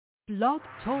Blog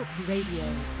Talk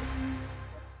Radio.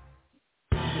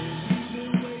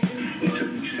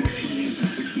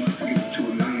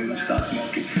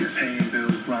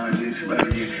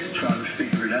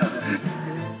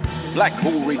 Black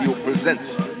Hole Radio presents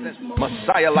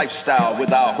Messiah Lifestyle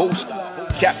with our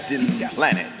host, Captain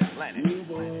Planet.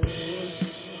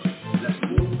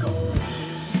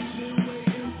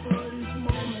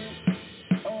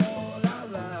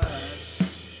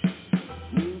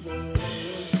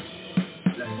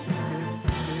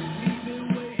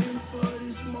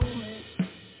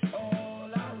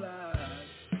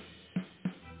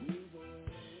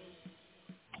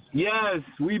 Yes,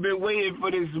 we've been waiting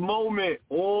for this moment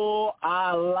all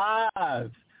our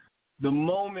lives. The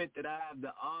moment that I have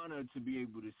the honor to be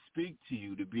able to speak to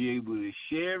you, to be able to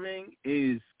sharing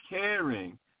is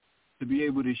caring, to be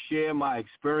able to share my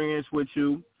experience with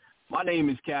you. My name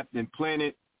is Captain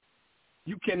Planet.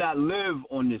 You cannot live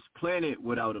on this planet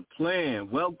without a plan.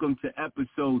 Welcome to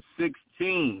episode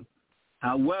 16.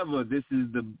 However, this is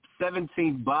the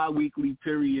 17th bi-weekly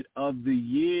period of the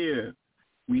year.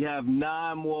 We have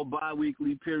 9 more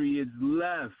bi-weekly periods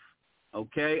left,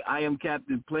 okay? I am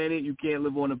Captain Planet. You can't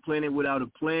live on a planet without a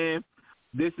plan.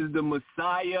 This is the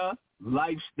Messiah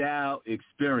Lifestyle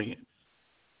Experience.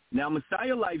 Now,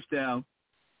 Messiah Lifestyle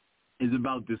is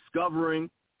about discovering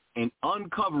and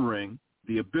uncovering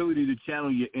the ability to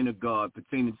channel your inner God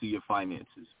pertaining to your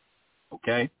finances,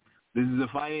 okay? This is a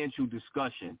financial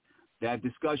discussion, that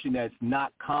discussion that's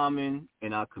not common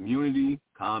in our community,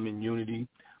 common unity.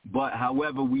 But,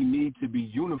 however, we need to be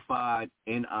unified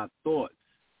in our thoughts.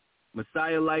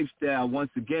 Messiah Lifestyle, once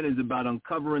again, is about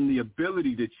uncovering the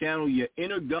ability to channel your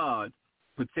inner God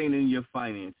pertaining to your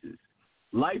finances.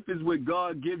 Life is what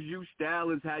God gives you. Style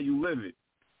is how you live it.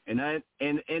 And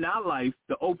in our life,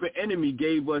 the open enemy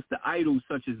gave us the idols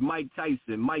such as Mike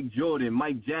Tyson, Mike Jordan,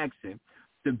 Mike Jackson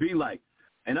to be like.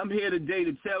 And I'm here today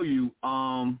to tell you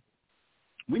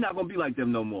we're not going to be like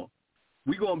them no more.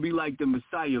 We're going to be like the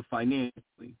Messiah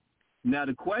financially. Now,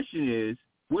 the question is,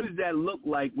 what does that look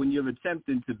like when you're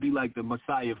attempting to be like the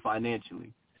Messiah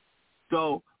financially?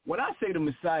 So when I say the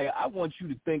Messiah, I want you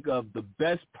to think of the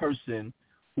best person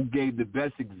who gave the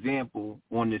best example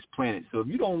on this planet. So if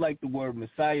you don't like the word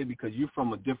Messiah because you're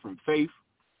from a different faith,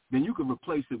 then you can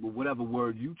replace it with whatever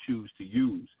word you choose to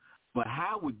use. But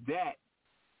how would that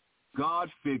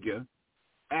God figure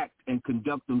act and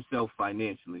conduct himself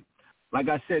financially? Like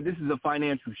I said, this is a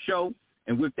financial show,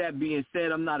 and with that being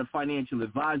said, I'm not a financial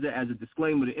advisor. As a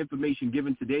disclaimer, the information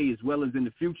given today as well as in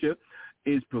the future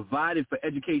is provided for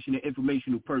education and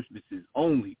informational purposes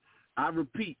only. I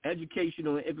repeat,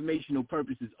 educational and informational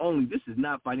purposes only. This is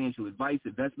not financial advice,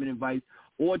 investment advice,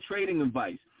 or trading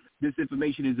advice. This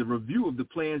information is a review of the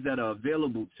plans that are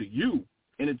available to you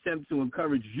in an attempt to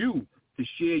encourage you to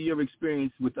share your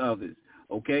experience with others.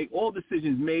 Okay, all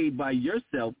decisions made by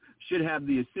yourself should have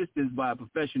the assistance by a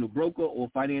professional broker or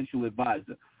financial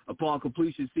advisor. Upon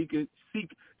completion, seek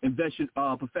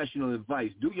professional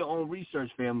advice. Do your own research,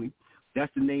 family.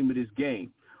 That's the name of this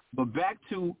game. But back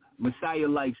to Messiah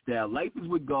Lifestyle. Life is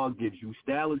what God gives you.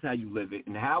 Style is how you live it.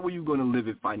 And how are you going to live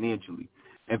it financially?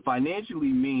 And financially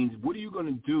means what are you going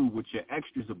to do with your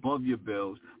extras above your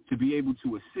bills to be able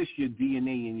to assist your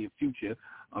DNA in your future?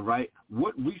 All right,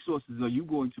 what resources are you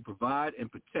going to provide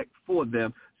and protect for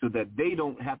them so that they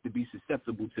don't have to be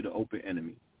susceptible to the open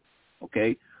enemy?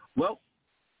 Okay, well,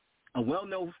 a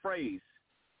well-known phrase,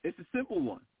 it's a simple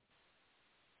one,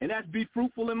 and that's be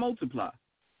fruitful and multiply.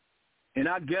 In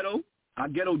our ghetto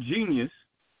genius,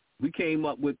 we came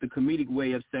up with the comedic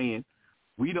way of saying,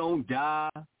 we don't die,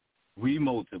 we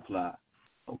multiply.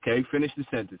 Okay, finish the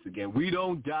sentence again. We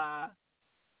don't die,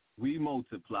 we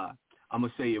multiply. I'm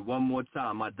going to say it one more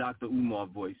time, my Dr. Umar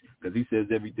voice, because he says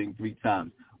everything 3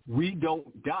 times. We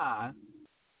don't die,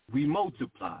 we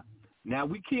multiply. Now,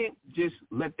 we can't just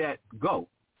let that go,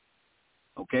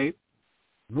 okay?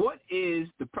 What is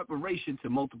the preparation to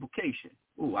multiplication?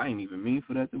 Oh, I ain't even mean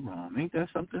for that to rhyme. Ain't that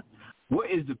something? What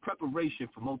is the preparation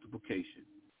for multiplication?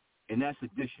 And that's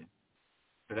addition.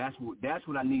 So that's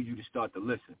what I need you to start to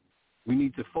listen. We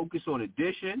need to focus on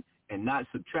addition and not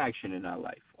subtraction in our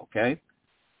life, okay?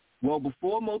 Well,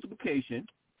 before multiplication,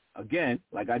 again,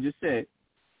 like I just said,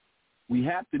 we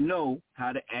have to know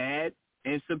how to add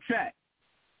and subtract.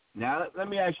 Now, let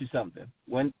me ask you something.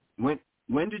 When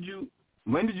did you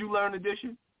learn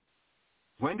addition?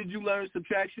 When did you learn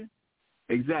subtraction?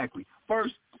 Exactly.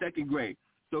 1st, 2nd grade.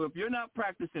 So if you're not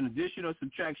practicing addition or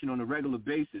subtraction on a regular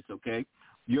basis, okay,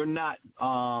 you're not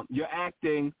you're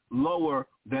acting lower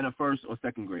than a 1st or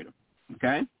 2nd grader.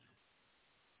 Okay?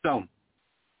 So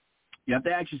you have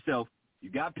to ask yourself, you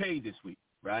got paid this week,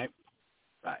 right?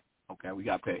 Right. Okay, we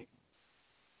got paid.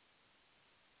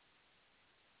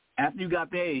 After you got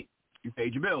paid, you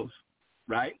paid your bills,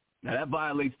 right? Now, that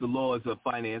violates the laws of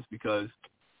finance because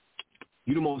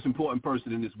you're the most important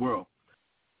person in this world.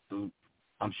 So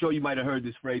I'm sure you might have heard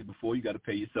this phrase before. You got to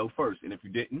pay yourself first. And if you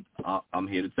didn't, I'm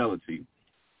here to tell it to you.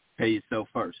 Pay yourself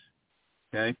first,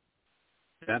 okay?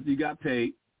 After you got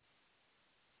paid,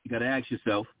 you got to ask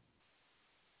yourself,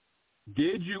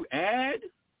 did you add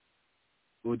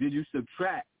or did you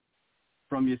subtract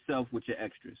from yourself with your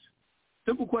extras?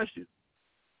 Simple question.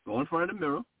 Go in front of the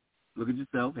mirror. Look at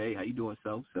yourself. Hey, how you doing,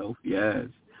 self? Self, yes.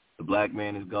 The black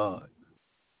man is God.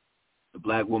 The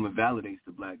black woman validates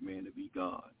the black man to be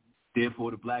God.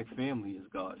 Therefore, the black family is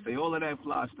God. Say all of that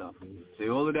fly stuff. Say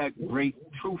all of that great,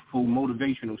 truthful,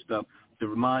 motivational stuff to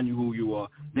remind you who you are.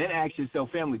 Then ask yourself,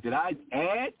 family, did I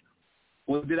add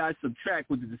or did I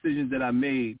subtract with the decisions that I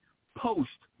made post,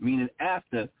 meaning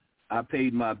after I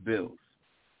paid my bills?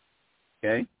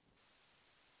 Okay?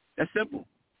 That's simple.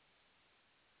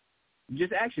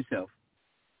 Just ask yourself.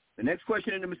 The next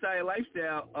question in the Messiah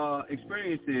Lifestyle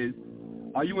experience is,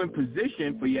 are you in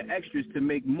position for your extras to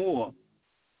make more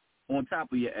on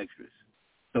top of your extras?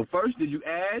 So first, did you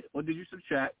add or did you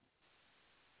subtract?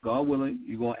 God willing,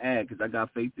 you're going to add because I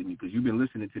got faith in you because you've been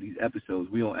listening to these episodes.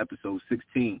 We on episode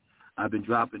 16. I've been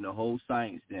dropping the whole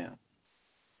science down.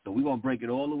 So we're going to break it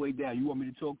all the way down. You want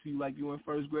me to talk to you like you were in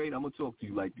first grade? I'm going to talk to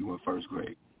you like you were in first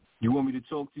grade. You want me to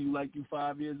talk to you like you're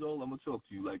 5 years old? I'm going to talk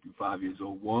to you like you're 5 years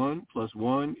old. 1 +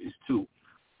 1 is 2.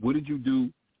 What did you do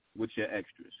with your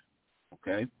extras?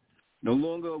 Okay? No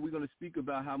longer are we going to speak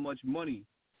about how much money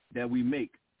that we make.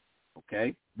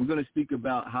 Okay? We're going to speak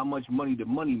about how much money the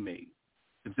money made.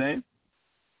 You know what I'm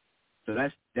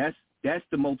saying? So that's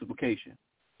the multiplication.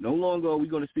 No longer are we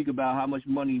going to speak about how much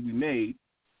money we made.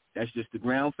 That's just the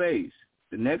ground phase.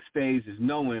 The next phase is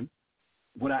knowing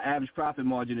what our average profit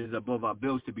margin is above our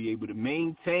bills to be able to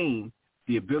maintain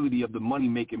the ability of the money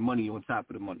making money on top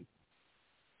of the money.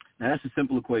 Now, that's a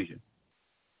simple equation,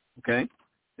 okay?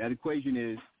 That equation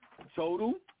is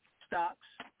total stocks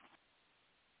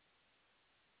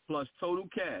plus total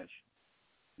cash.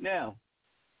 Now,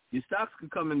 your stocks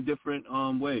could come in different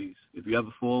ways. If you have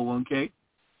a 401k,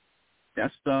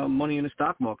 that's money in the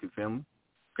stock market, family,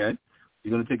 okay?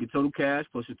 You're going to take your total cash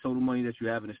plus your total money that you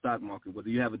have in the stock market, whether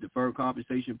you have a deferred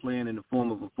compensation plan in the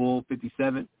form of a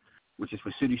 457, which is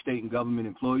for city, state, and government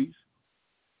employees,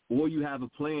 or you have a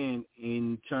plan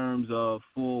in terms of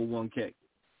 401k.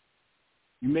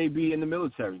 You may be in the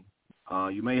military.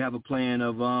 You may have a plan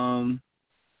of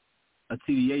a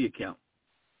TDA account,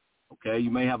 okay?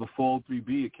 You may have a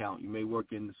 403B account. You may work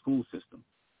in the school system.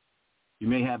 You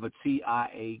may have a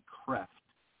TIA CREF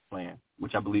plan,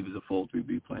 which I believe is a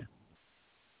 403B plan.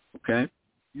 Okay?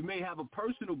 You may have a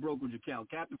personal brokerage account.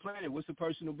 Captain Planet, what's a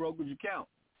personal brokerage account?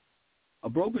 A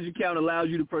brokerage account allows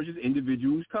you to purchase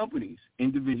individuals' companies,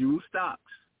 individual stocks.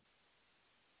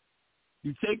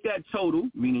 You take that total,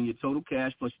 meaning your total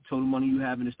cash plus your total money you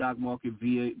have in the stock market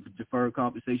via deferred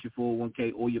compensation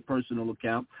 401k or your personal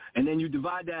account, and then you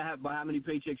divide that by how many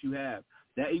paychecks you have.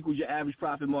 That equals your average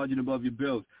profit margin above your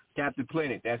bills. Captain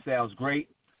Planet, that sounds great.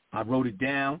 I wrote it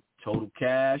down. Total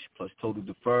cash plus total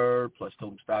deferred plus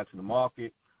total stocks in the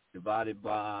market divided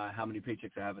by how many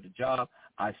paychecks I have at a job.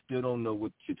 I still don't know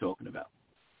what you're talking about.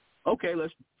 Okay,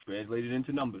 let's translate it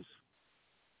into numbers.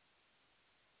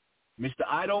 Mr.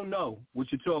 I don't know what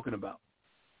you're talking about.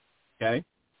 Okay?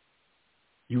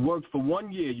 You worked for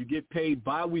 1 year. You get paid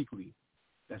biweekly.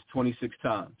 That's 26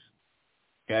 times.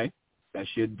 Okay? That's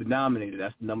your denominator.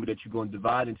 That's the number that you're going to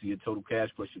divide into your total cash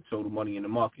plus your total money in the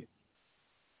market.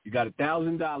 You got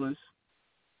 $1,000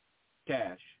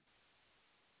 cash.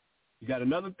 You got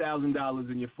another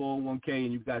 $1,000 in your 401k,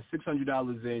 and you've got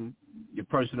 $600 in your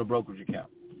personal brokerage account.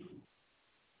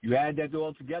 You add that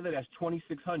all together, that's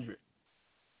 $2,600.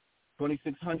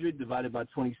 $2,600 divided by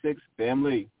 26,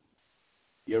 family,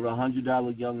 you're a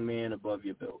 $100 young man above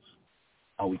your bills.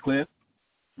 Are we clear?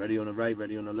 Ready on the right,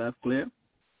 ready on the left, clear?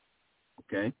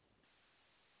 Okay.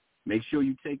 Make sure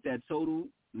you take that total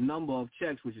number of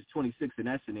checks, which is 26 in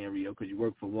that scenario because you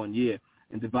work for 1 year,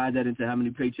 and divide that into how many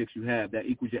paychecks you have. That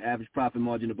equals your average profit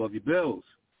margin above your bills.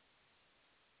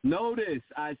 Notice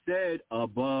I said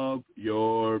above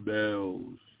your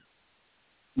bills.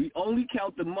 We only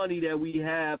count the money that we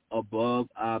have above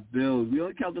our bills. We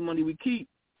only count the money we keep,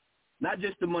 not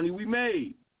just the money we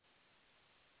made.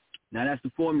 Now, that's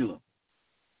the formula.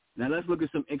 Now, let's look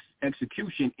at some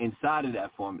execution inside of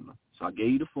that formula. So I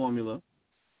gave you the formula.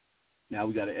 Now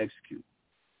we got to execute.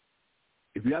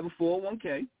 If you have a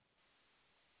 401k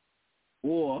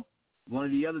or one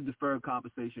of the other deferred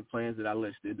compensation plans that I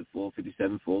listed, the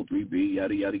 457, 403B,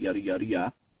 yada, yada, yada, yada,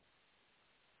 yada,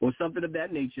 or something of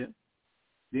that nature,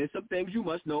 there's some things you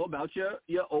must know about your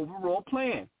overall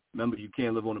plan. Remember, you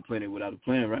can't live on a planet without a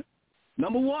plan, right?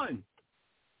 Number one,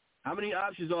 how many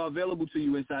options are available to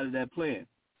you inside of that plan?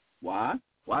 Why?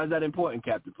 Why is that important,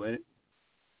 Captain Planet?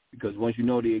 Because once you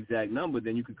know the exact number,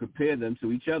 then you can compare them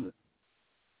to each other.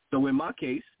 So in my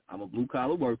case, I'm a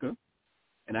blue-collar worker,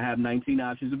 and I have 19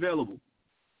 options available.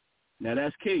 Now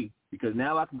that's key, because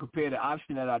now I can compare the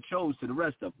option that I chose to the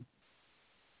rest of them.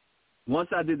 Once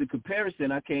I did the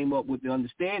comparison, I came up with the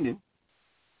understanding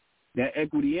that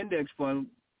equity index fund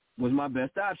was my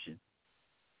best option.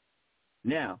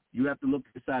 Now, you have to look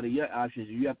inside of your options,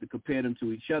 and you have to compare them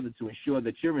to each other to ensure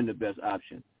that you're in the best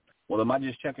option. Well, am I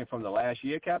just checking from the last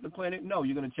year, Captain Planet? No,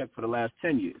 you're going to check for the last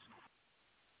 10 years.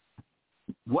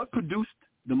 What produced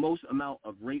the most amount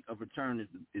of rate of return is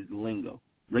the lingo.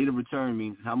 Rate of return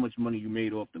means how much money you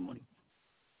made off the money.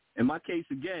 In my case,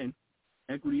 again,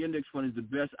 equity index fund is the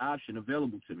best option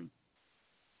available to me.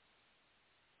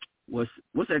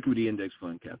 What's equity index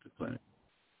fund, Captain Planet?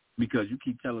 Because you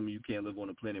keep telling me you can't live on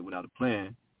a planet without a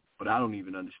plan, but I don't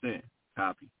even understand.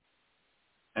 Copy.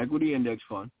 Equity index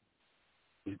fund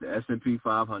is the S&P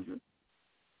 500,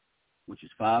 which is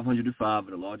 505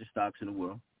 of the largest stocks in the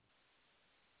world,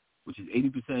 which is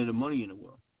 80% of the money in the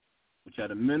world, which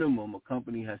at a minimum a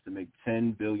company has to make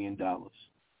 $10 billion.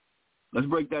 Let's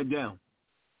break that down.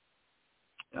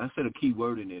 I said a key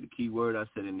word in there. The key word I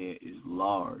said in there is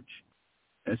large.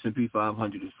 S&P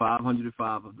 500 is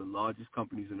 505 of the largest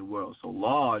companies in the world. So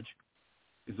large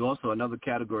is also another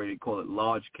category. They call it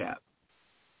large cap.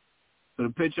 So the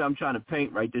picture I'm trying to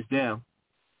paint, write this down.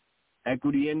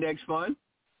 Equity index fund,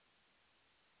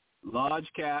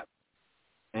 large cap,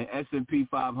 and S&P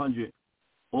 500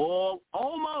 all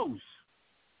almost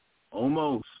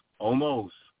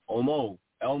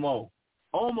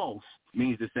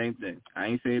means the same thing. I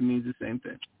ain't say it means the same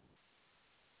thing.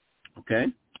 Okay?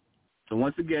 So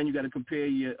once again, you got to compare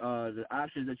your the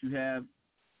options that you have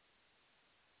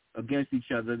against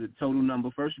each other, the total number.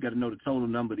 First, you got to know the total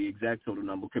number, the exact total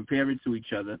number. Compare it to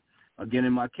each other. Again,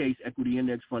 in my case, equity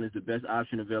index fund is the best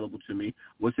option available to me.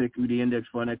 What's equity index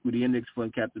fund? Equity index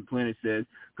fund, Captain Planet says,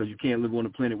 because you can't live on a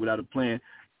planet without a plan,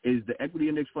 is the equity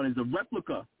index fund is a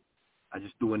replica. I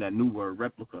just threw in that new word,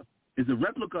 replica. It's a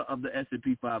replica of the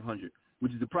S&P 500,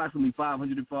 which is approximately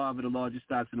 505 of the largest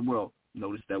stocks in the world.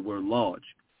 Notice that word large.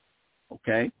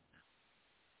 Okay?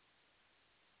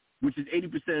 Which is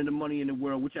 80% of the money in the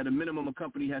world, which at a minimum a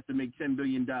company has to make $10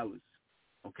 billion.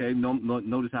 Okay?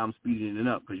 Notice how I'm speeding it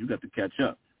up because you got to catch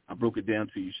up. I broke it down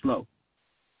to you slow.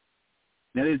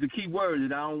 Now, there's a key word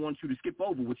that I don't want you to skip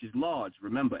over, which is large.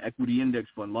 Remember, equity index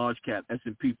fund, large cap,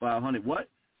 S&P 500. What?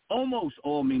 Almost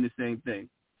all mean the same thing.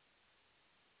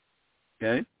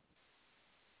 Okay?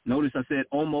 Notice I said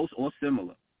almost or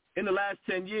similar. In the last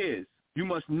 10 years, you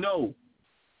must know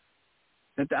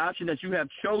that the option that you have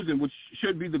chosen, which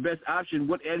should be the best option,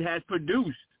 what it has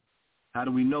produced. How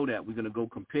do we know that? We're going to go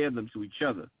compare them to each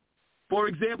other. For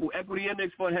example, equity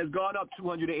index fund has gone up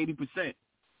 280%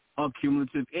 of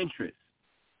cumulative interest.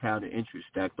 Pound of interest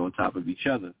stacked on top of each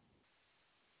other.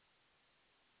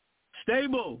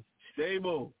 Stable is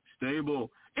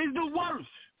the worst.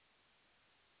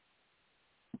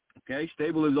 Okay,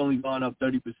 stable has only gone up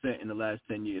 30% in the last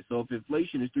 10 years. So if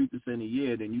inflation is 3% a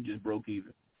year, then you just broke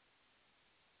even.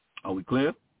 Are we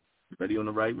clear? Ready on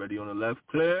the right, ready on the left?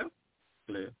 Clear?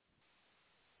 Clear.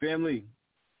 Family,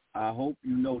 I hope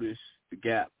you notice the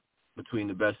gap between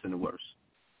the best and the worst.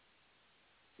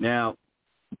 Now,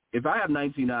 if I have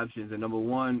 19 options and number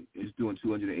one is doing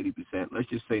 280%, let's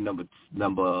just say number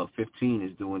 15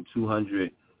 is doing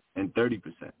 230%.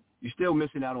 You're still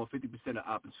missing out on 50% of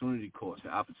opportunity cost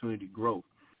and opportunity growth.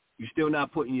 You're still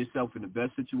not putting yourself in the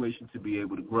best situation to be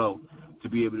able to grow, to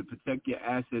be able to protect your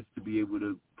assets, to be able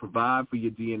to provide for your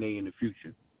DNA in the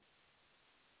future.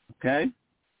 Okay?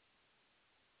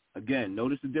 Again,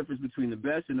 notice the difference between the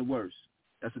best and the worst.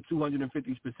 That's a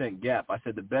 250% gap. I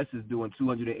said the best is doing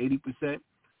 280%.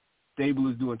 Stable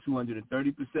is doing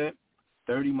 230%.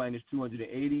 30 minus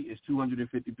 280 is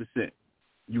 250%.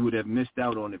 You would have missed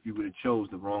out on if you would have chose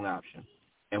the wrong option.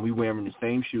 And we wearing the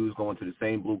same shoes, going to the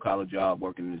same blue-collar job,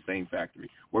 working in the same factory,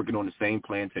 working on the same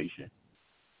plantation.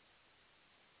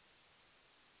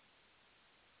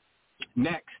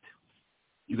 Next,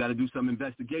 you got to do some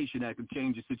investigation that could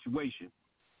change the situation.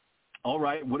 All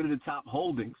right, what are the top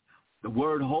holdings? The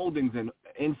word holdings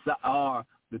are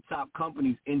the top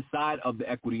companies inside of the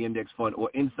equity index fund or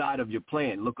inside of your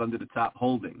plan. Look under the top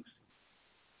holdings.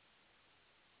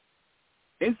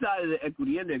 Inside of the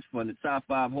equity index fund, the top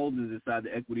 5 holdings inside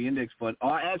the equity index fund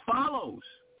are as follows.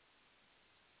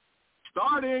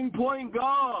 Starting point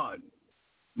guard,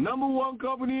 number 1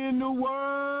 company in the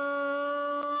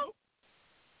world,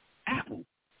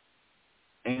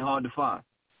 Ain't hard to find.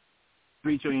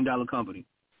 $3 trillion company.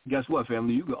 Guess what,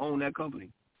 family? You can own that company.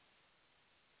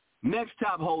 Next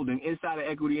top holding, Insider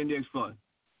Equity Index Fund.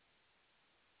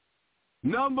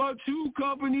 Number 2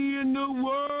 company in the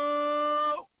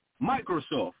world,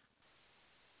 Microsoft.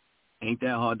 Ain't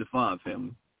that hard to find,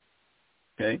 family.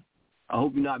 Okay? I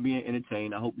hope you're not being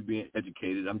entertained. I hope you're being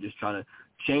educated. I'm just trying to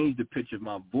change the pitch of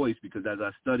my voice because as I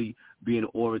study being an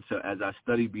orator, as I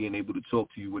study being able to talk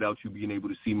to you without you being able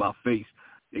to see my face,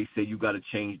 they say you got to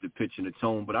change the pitch and the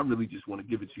tone, but I really just want to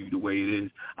give it to you the way it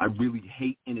is. I really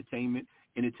hate entertainment.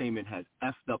 Entertainment has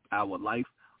effed up our life,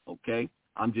 okay?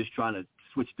 I'm just trying to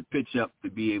switch the pitch up to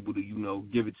be able to,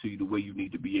 give it to you the way you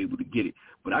need to be able to get it.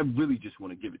 But I really just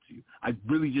want to give it to you. I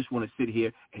really just want to sit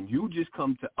here and you just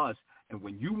come to us, and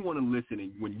when you want to listen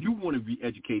and when you want to be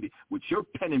educated with your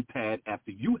pen and pad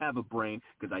after you have a brain,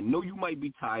 because I know you might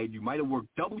be tired, you might have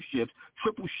worked double shifts,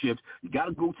 triple shifts, you got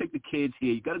to go take the kids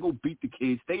here, you got to go beat the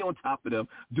kids, stay on top of them,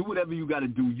 do whatever you got to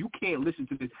do. You can't listen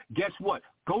to this. Guess what?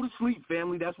 Go to sleep,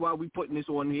 family. That's why we're putting this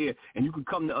on here, and you can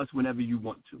come to us whenever you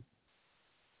want to.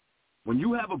 When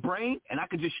you have a brain and I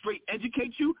can just straight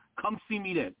educate you, come see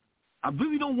me then. I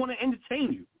really don't want to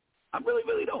entertain you. I really,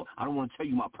 really don't. I don't want to tell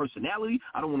you my personality.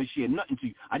 I don't want to share nothing to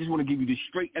you. I just want to give you this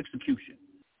straight execution.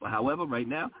 But however, right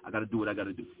now, I got to do what I got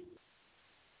to do.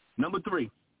 Number 3,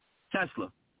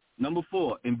 Tesla. Number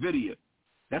 4, NVIDIA.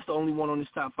 That's the only one on this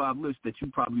top 5 list that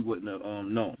you probably wouldn't have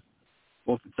known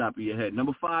off the top of your head.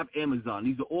 Number 5, Amazon.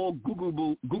 These are all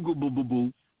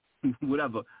Googleable,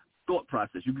 whatever, thought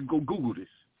process. You can go Google this.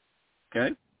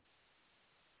 Okay?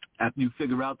 After you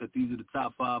figure out that these are the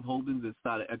top 5 holdings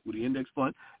inside of Equity Index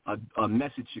Fund, a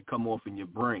message should come off in your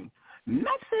brain. Message!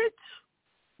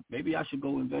 Maybe I should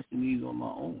go invest in these on my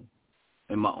own,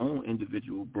 in my own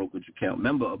individual brokerage account.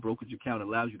 Remember, a brokerage account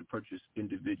allows you to purchase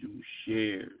individual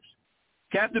shares.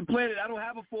 Captain Planet, I don't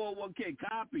have a 401k.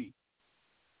 Copy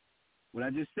what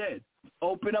I just said.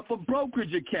 Open up a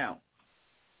brokerage account.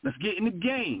 Let's get in the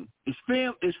game. It's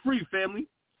free, family.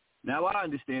 Now, I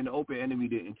understand the Open Enemy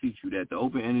didn't teach you that. The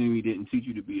Open Enemy didn't teach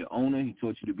you to be an owner. He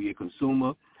taught you to be a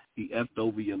consumer. He effed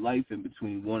over your life in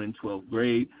between 1 and 12th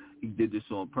grade. He did this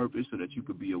on purpose so that you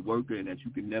could be a worker and that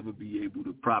you could never be able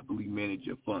to properly manage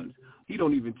your funds. He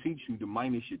don't even teach you to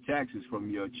minus your taxes from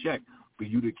your check for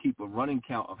you to keep a running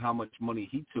count of how much money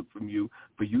he took from you,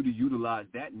 for you to utilize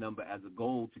that number as a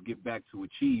goal to get back to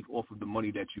achieve off of the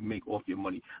money that you make off your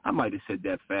money. I might have said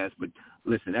that fast, but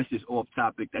listen, that's just off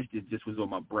topic. That just was on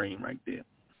my brain right there.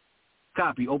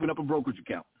 Copy. Open up a brokerage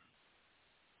account.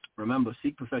 Remember,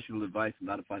 seek professional advice. I'm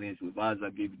not a financial advisor. I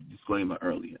gave you the disclaimer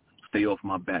earlier. Stay off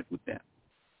my back with that.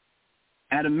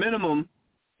 At a minimum,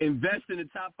 invest in the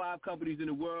top 5 companies in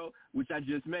the world, which I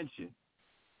just mentioned.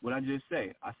 What I just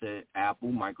say? I said Apple,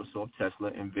 Microsoft,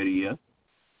 Tesla, NVIDIA,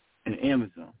 and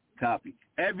Amazon. Copy.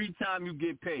 Every time you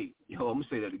get paid. I'm going to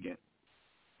say that again.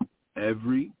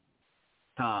 Every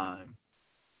time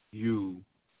you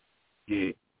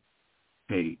get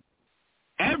paid.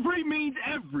 Every means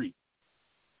every.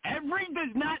 Every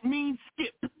does not mean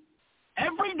skip.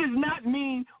 Every does not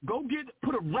mean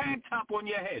put a rag top on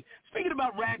your head. Speaking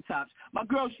about rag tops, my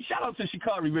girl, shout out to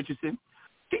Sha'Carri Richardson.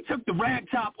 She took the rag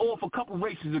top off a couple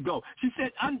races ago. She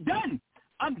said, I'm done.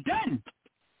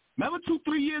 Remember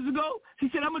 2-3 years ago? She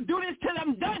said, I'm going to do this till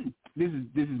I'm done.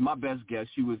 This is my best guess.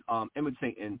 She was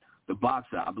imitating the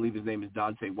boxer. I believe his name is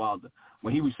Deontay Wilder.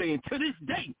 When he was saying, to this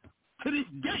day,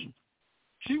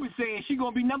 she was saying she's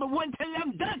going to be number 1 till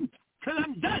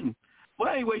I'm done.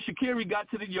 Well, anyway, Sha'Carri got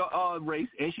to the race,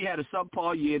 and she had a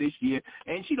subpar year this year,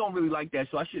 and she don't really like that,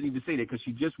 so I shouldn't even say that because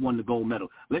she just won the gold medal.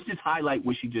 Let's just highlight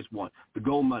what she just won, the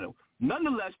gold medal.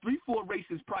 Nonetheless, 3-4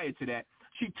 races prior to that,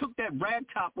 she took that rag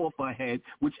top off her head,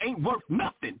 which ain't worth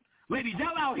nothing. Ladies,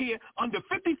 y'all out here under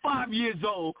 55 years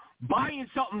old buying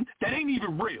something that ain't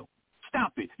even real.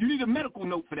 Stop it. You need a medical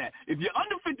note for that. If you're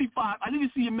under 55, I need to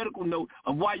see a medical note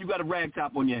of why you got a rag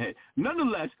top on your head.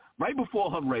 Nonetheless, right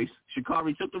before her race,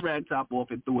 Sha'Carri took the rag top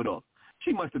off and threw it off.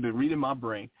 She must have been reading my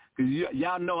brain because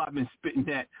y'all know I've been spitting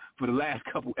that for the last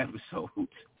couple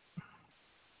episodes.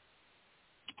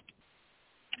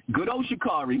 Good old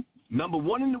Sha'Carri, number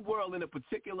 1 in the world in a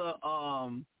particular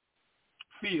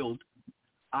field.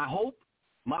 I hope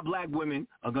my black women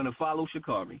are going to follow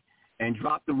Sha'Carri and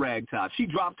drop the rag top. She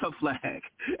dropped her flag,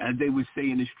 as they would say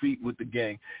in the street with the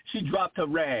gang. She dropped her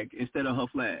rag instead of her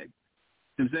flag.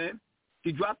 You know what I'm saying?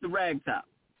 She dropped the rag top.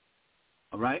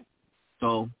 All right?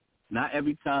 So not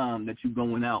every time that you're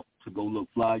going out to go look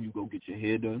fly, you go get your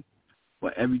hair done.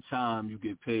 But every time you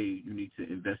get paid, you need to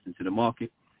invest into the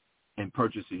market and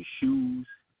purchasing shoes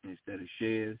instead of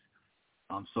shares.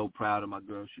 I'm so proud of my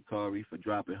girl Sha'Carri for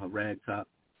dropping her rag top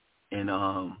and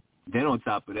Then on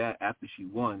top of that, after she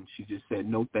won, she just said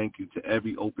no thank you to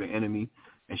every open enemy,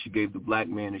 and she gave the black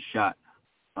man a shot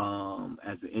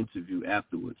as an interview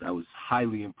afterwards. I was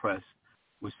highly impressed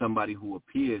with somebody who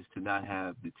appears to not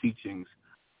have the teachings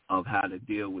of how to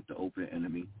deal with the open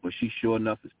enemy, but she sure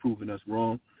enough is proving us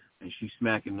wrong, and she's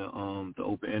smacking the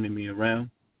open enemy around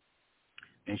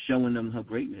and showing them her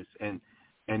greatness. And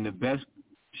the best,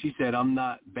 she said, I'm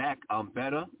not back, I'm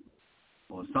better,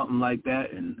 or something like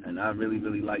that, and I really,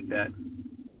 really like that.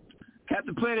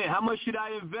 Captain Planet, how much should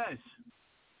I invest?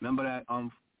 Remember that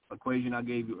equation I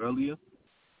gave you earlier?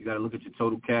 You got to look at your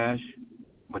total cash.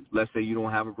 But let's say you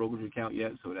don't have a brokerage account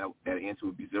yet, so that answer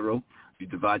would be 0. You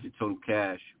divide your total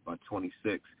cash by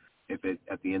 26 if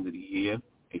at the end of the year,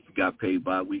 if you got paid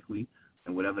biweekly,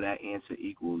 and whatever that answer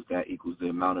equals, that equals the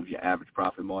amount of your average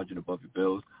profit margin above your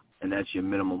bills, and that's your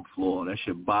minimum floor. That's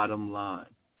your bottom line.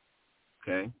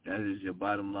 Okay? That is your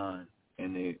bottom line.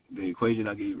 And the equation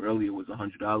I gave you earlier was $100.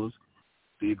 So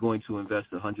you're going to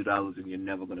invest $100 and you're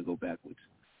never going to go backwards.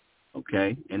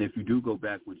 Okay? And if you do go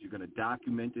backwards, you're going to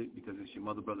document it because it's your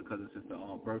mother, brother, cousin, sister,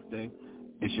 birthday.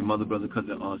 It's your mother, brother,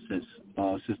 cousin,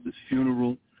 sister's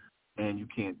funeral. And you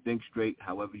can't think straight.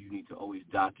 However, you need to always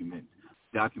document.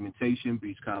 Documentation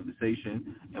beats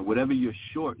conversation. And whatever you're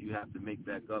short, you have to make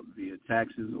back up via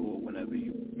taxes or whenever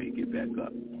you make it back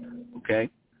up. Okay?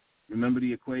 Remember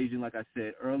the equation, like I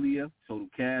said earlier, total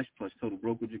cash plus total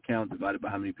brokerage account divided by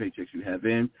how many paychecks you have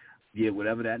in. Yeah,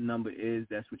 whatever that number is,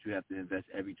 that's what you have to invest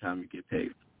every time you get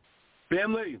paid.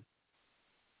 Family,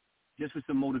 just for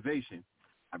some motivation.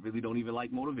 I really don't even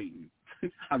like motivating you.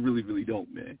 I really, really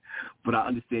don't, man. But I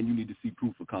understand you need to see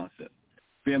proof of concept.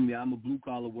 Family, I'm a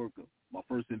blue-collar worker. My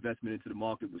first investment into the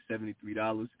market was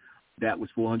 $73. That was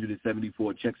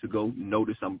 474 checks ago.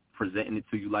 Notice I'm presenting it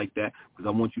to you like that because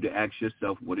I want you to ask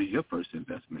yourself, what is your first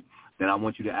investment? Then I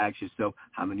want you to ask yourself,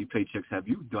 how many paychecks have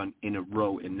you done in a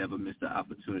row and never missed an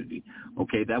opportunity?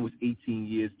 Okay, that was 18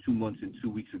 years, 2 months, and 2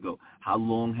 weeks ago. How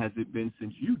long has it been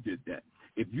since you did that?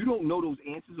 If you don't know those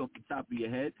answers off the top of your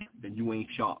head, then you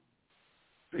ain't sharp.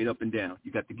 Straight up and down.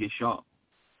 You got to get sharp.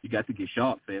 You got to get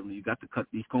sharp, family. You got to cut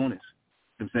these corners.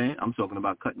 You know what I'm saying? I'm talking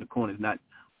about cutting the corners, not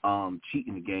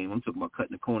cheating the game. I'm talking about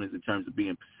cutting the corners in terms of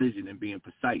being precision and being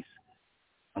precise.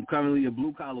 I'm currently a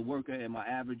blue-collar worker, and my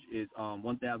average is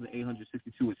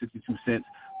 $1,862.62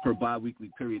 per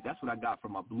biweekly period. That's what I got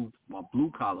from my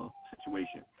blue-collar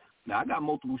situation. Now, I got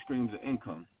multiple streams of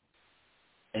income,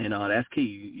 and that's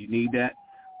key. You need that.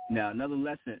 Now, another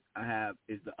lesson I have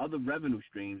is the other revenue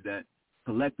streams that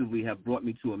collectively have brought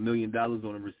me to $1 million on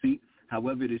a receipt.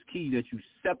 However, it is key that you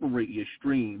separate your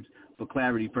streams for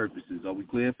clarity purposes. Are we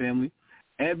clear, family?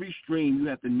 Every stream, you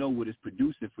have to know what it's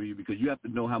producing for you because you have to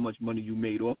know how much money you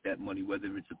made off that money,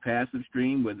 whether it's a passive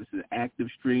stream, whether it's an active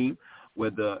stream,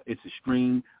 whether it's a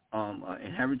stream,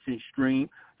 inheritance stream.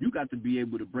 You got to be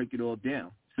able to break it all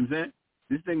down. See what I'm saying?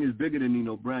 This thing is bigger than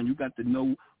Nino Brown. You got to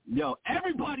know,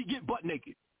 everybody get butt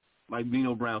naked, like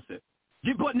Nino Brown said.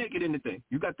 Get butt naked in the thing.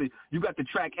 You got to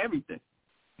track everything.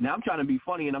 Now, I'm trying to be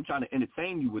funny and I'm trying to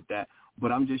entertain you with that,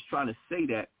 but I'm just trying to say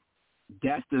that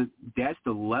that's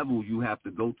the level you have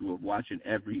to go through of watching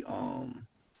every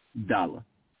dollar.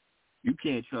 You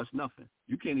can't trust nothing.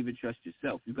 You can't even trust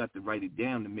yourself. You got to write it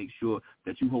down to make sure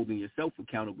that you're holding yourself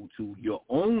accountable to your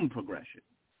own progression.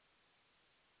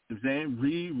 You know what I'm saying?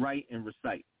 Read, write, and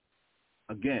recite.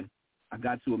 Again, I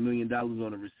got to $1 million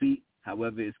on a receipt.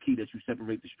 However, it's key that you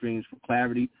separate the streams for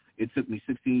clarity. It took me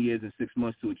 16 years and 6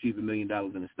 months to achieve $1 million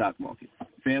in the stock market.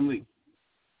 Family,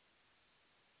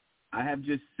 I have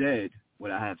just said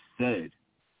what I have said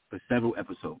for several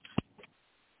episodes.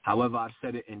 However, I've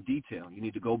said it in detail. You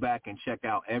need to go back and check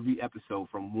out every episode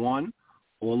from 1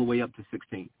 all the way up to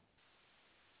 16.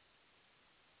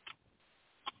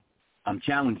 I'm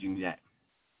challenging that.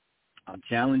 I'm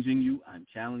challenging you. I'm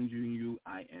challenging you.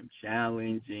 I am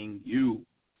challenging you.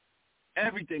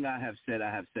 Everything I have said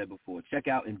before. Check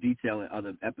out in detail in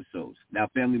other episodes. Now,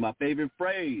 family, my favorite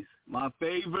phrase.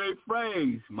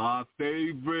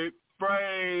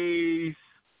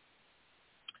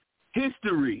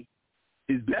 History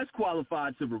is best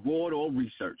qualified to reward all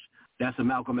research. That's a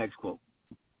Malcolm X quote.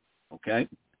 Okay?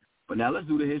 But now let's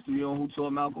do the history on who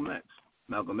taught Malcolm X.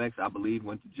 Malcolm X, I believe,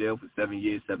 went to jail for 7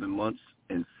 years, 7 months,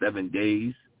 and 7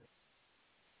 days.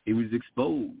 He was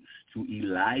exposed to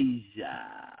Elijah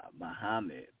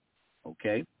Muhammad,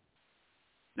 okay?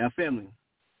 Now, family,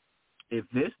 if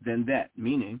this, then that,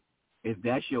 meaning if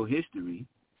that's your history,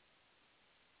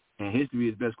 and history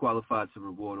is best qualified to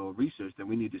reward all research, then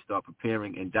we need to start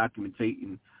preparing and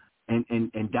documenting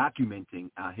and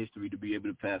documenting our history to be able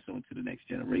to pass on to the next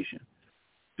generation.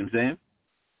 You know what I'm saying?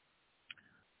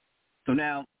 So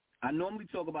now, I normally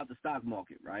talk about the stock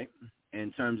market, right,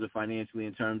 in terms of financially,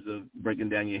 in terms of breaking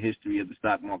down your history of the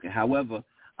stock market. However,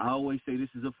 I always say this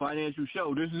is a financial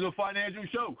show. This is a financial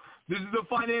show. This is a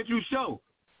financial show.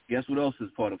 Guess what else is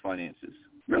part of finances?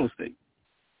 Real estate.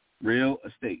 Real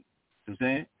estate. You know what I'm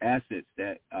saying? Assets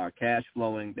that are cash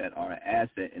flowing, that are an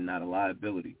asset and not a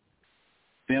liability.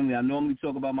 Family, I normally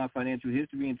talk about my financial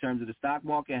history in terms of the stock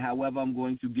market. However, I'm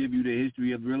going to give you the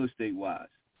history of real estate-wise.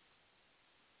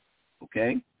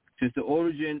 Okay? Since the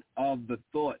origin of the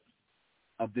thought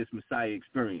of this Messiah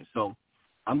experience. So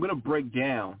I'm going to break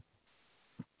down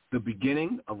the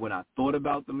beginning of when I thought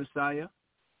about the Messiah,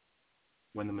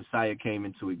 when the Messiah came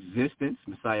into existence,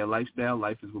 Messiah lifestyle.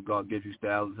 Life is what God gives you.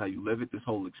 Style is how you live it. This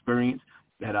whole experience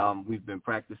that we've been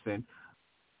practicing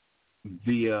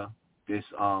via these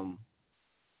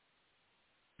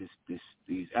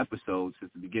episodes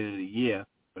since the beginning of the year.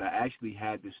 But I actually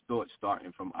had this thought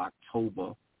starting from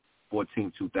October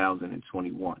 14,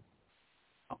 2021.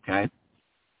 Okay?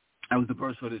 That was the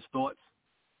birth of his thoughts.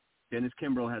 Dennis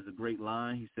Kimbrough has a great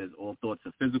line. He says, all thoughts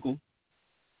are physical.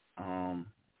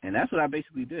 And that's what I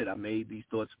basically did. I made these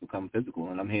thoughts become physical,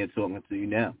 and I'm here talking to you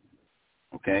now.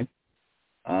 Okay?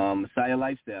 Messiah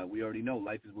lifestyle. We already know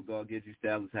life is what God gives you.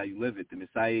 Style is how you live it. The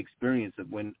Messiah experience of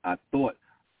when I thought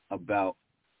about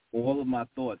all of my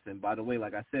thoughts. And by the way,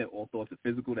 like I said, all thoughts are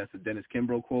physical. That's a Dennis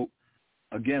Kimbrough quote.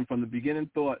 Again, from the beginning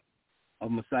thought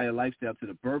of Messiah lifestyle to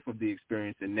the birth of the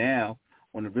experience, and now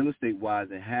on the real estate wise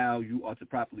and how you are to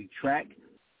properly track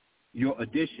your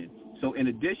addition. So an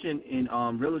addition in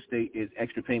real estate is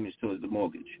extra payments towards the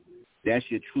mortgage. That's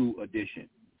your true addition,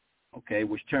 okay,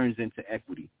 which turns into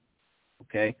equity,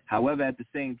 okay? However, at the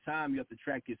same time, you have to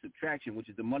track your subtraction, which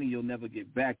is the money you'll never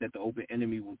get back that the open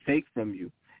enemy will take from you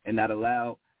and not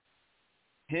allow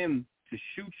him to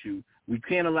shoot you. We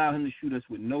can't allow him to shoot us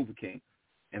with Novocaine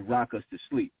and rock us to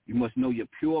sleep. You must know your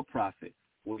pure profit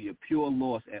or your pure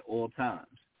loss at all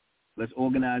times. Let's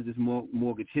organize this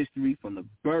mortgage history from the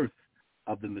birth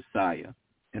of the Messiah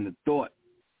and the thought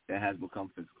that has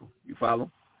become physical. You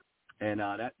follow? And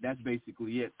that's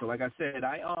basically it. So like I said,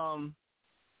 I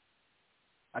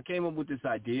came up with this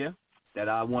idea that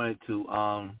I wanted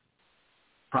to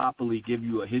properly give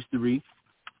you a history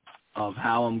of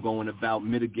how I'm going about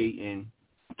mitigating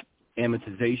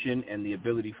amortization and the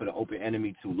ability for the open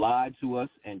enemy to lie to us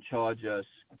and charge us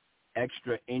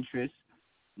extra interest,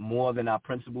 more than our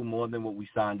principal, more than what we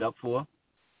signed up for.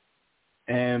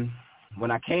 And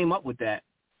when I came up with that,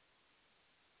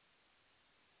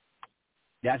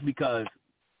 that's because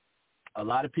a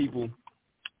lot of people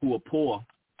who are poor,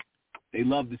 they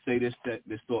love to say this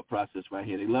thought process right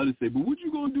here. They love to say, but what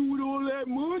you going to do with all that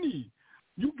money?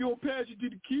 You going to pass it to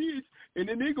the kids, and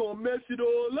then they going to mess it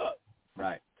all up.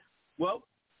 Right. Well,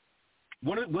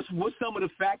 what's some of the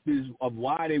factors of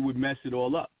why they would mess it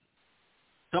all up?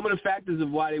 Some of the factors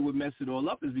of why they would mess it all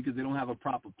up is because they don't have a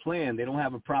proper plan. They don't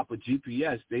have a proper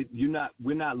GPS.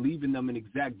 We're not leaving them an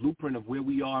exact blueprint of where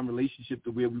we are in relationship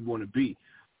to where we want to be.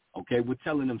 Okay, we're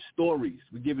telling them stories.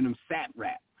 We're giving them sat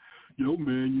rap. Yo,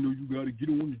 man, you got to get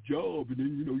on the job, and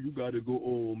then, you got to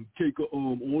go take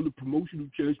all the promotional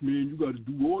tests, man. You got to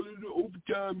do all of the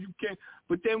overtime you can.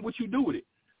 But then what you do with it?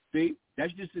 See,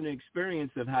 that's just an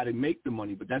experience of how to make the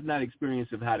money, but that's not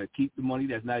experience of how to keep the money.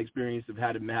 That's not experience of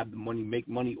how to have the money, make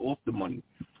money off the money.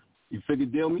 You figure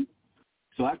deal me?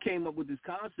 So I came up with this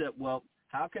concept, well,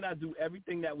 how can I do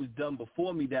everything that was done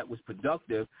before me that was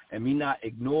productive and me not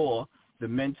ignore the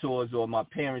mentors or my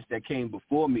parents that came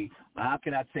before me? How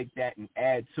can I take that and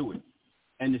add to it?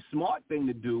 And the smart thing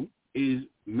to do is,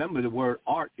 remember the word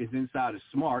art is inside of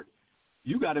smart.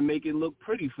 You got to make it look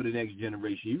pretty for the next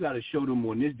generation. You got to show them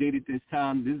on this date at this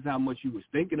time, this is how much you was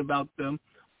thinking about them.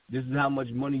 This is how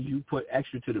much money you put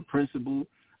extra to the principal.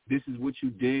 This is what you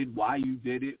did, why you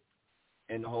did it,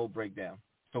 and the whole breakdown.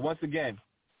 So once again,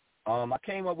 I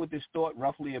came up with this thought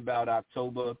roughly about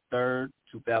October 3rd,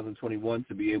 2021,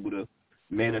 to be able to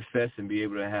manifest and be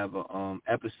able to have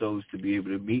episodes to be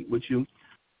able to meet with you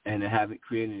and to have it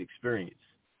create an experience.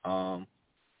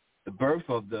 The birth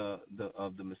of the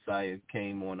Messiah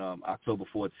came on October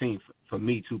 14th for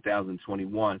me,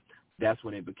 2021. That's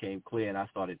when it became clear, and I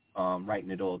started writing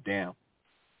it all down.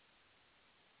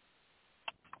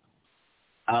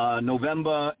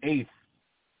 November 8th,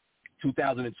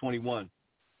 2021,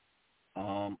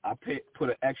 I put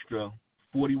an extra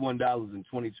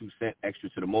 $41.22 extra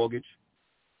to the mortgage.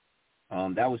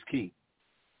 That was key.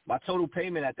 My total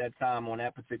payment at that time on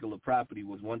that particular property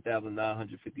was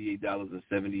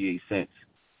 $1,958.78.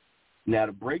 Now,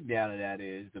 the breakdown of that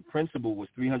is the principal was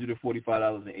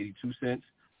 $345.82.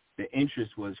 The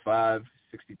interest was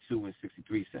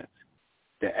 $562.63.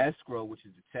 The escrow, which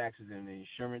is the taxes and the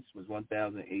insurance, was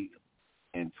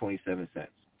 $1,008.27.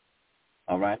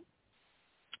 All right.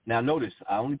 Now notice,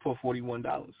 I only put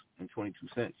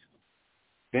 $41.22.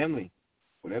 Family,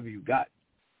 whatever you got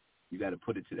to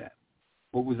put it to that.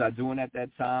 What was I doing at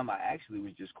that time? I actually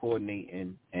was just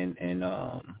coordinating and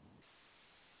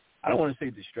I don't want to say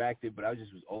distracted, but I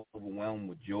just was overwhelmed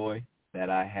with joy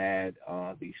that I had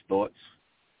these thoughts.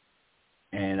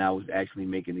 And I was actually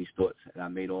making these thoughts, and I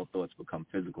made all thoughts become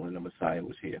physical, and the Messiah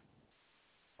was here.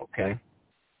 Okay?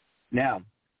 Now,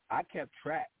 I kept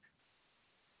track.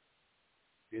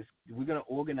 We're going to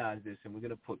organize this, and we're going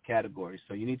to put categories.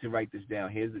 So you need to write this down.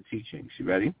 Here's the teachings. You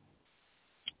ready?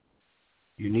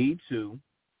 You need to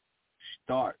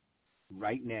start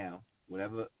right now,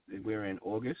 whatever we're in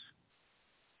August,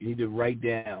 you need to write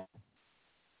down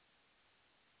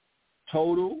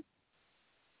total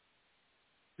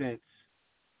since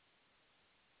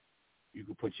you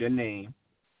can put your name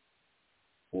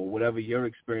or whatever your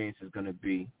experience is going to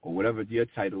be or whatever your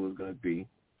title is going to be.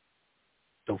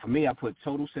 So for me, I put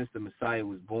total since the Messiah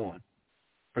was born,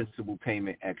 principal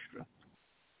payment extra.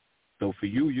 So for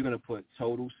you, you're going to put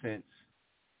total since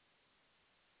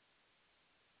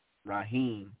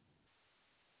Raheem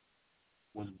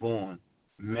was born,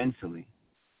 mentally,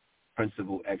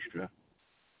 principal extra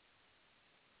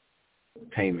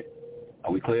payment.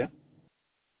 Are we clear?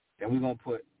 Then we're going to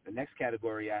put the next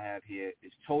category I have here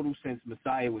is total since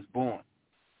Messiah was born,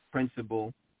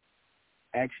 principal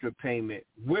extra payment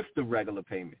with the regular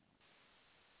payment.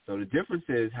 So the difference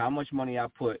is how much money I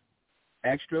put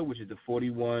extra, which is the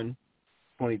 $41.22,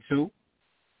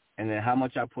 and then how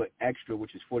much I put extra,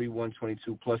 which is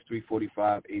 $41.22 plus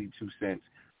 $345.82,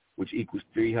 which equals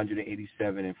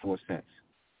 $387.04.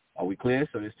 Are we clear?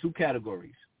 So there's two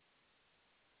categories.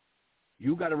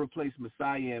 You got to replace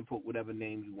Messiah and put whatever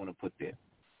name you want to put there.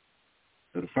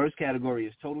 So the first category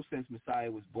is total since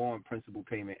Messiah was born, principal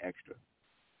payment extra.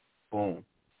 Boom.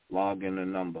 Log in the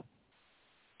number.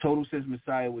 Total since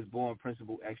Messiah was born,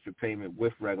 principal extra payment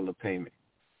with regular payment.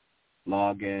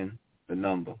 Log in the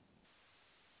number.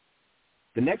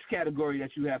 The next category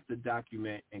that you have to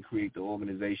document and create the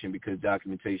organization, because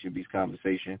documentation beats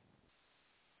conversation,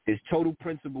 is total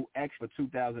principal extra for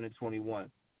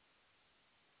 2021.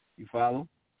 You follow?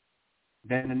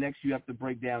 Then the next you have to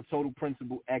break down total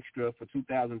principal extra for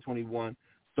 2021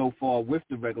 so far with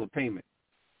the regular payment.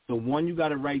 So one you got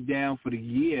to write down for the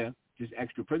year, just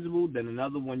extra principal. Then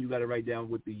another one you got to write down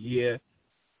with the year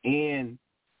and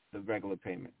the regular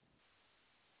payment.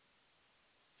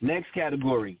 Next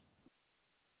category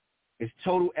is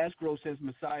total escrow since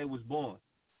Messiah was born.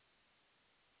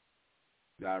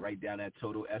 You got to write down that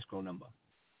total escrow number.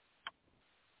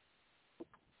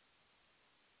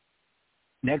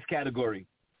 Next category,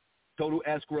 total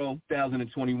escrow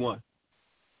 2021.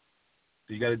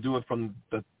 So you got to do it from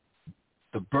the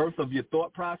birth of your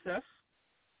thought process,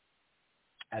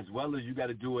 as well as you got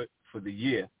to do it for the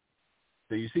year.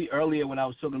 So you see earlier when I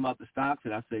was talking about the stocks,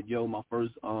 and I said, yo, my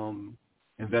first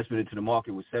investment into the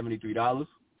market was $73,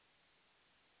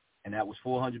 and that was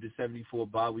 474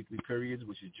 biweekly periods,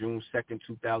 which is June 2nd,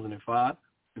 2005. You know what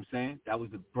I'm saying? That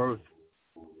was the birth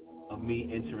of me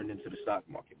entering into the stock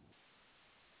market.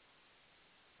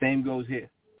 Same goes here.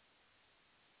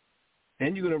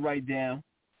 Then you're going to write down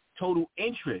total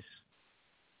interest.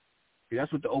 See,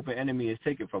 that's what the open enemy is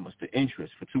taking from us, the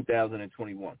interest for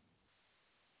 2021.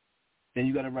 Then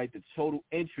you got to write the total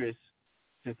interest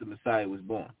since the Messiah was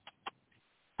born.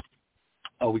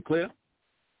 Are we clear?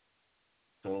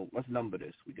 So let's number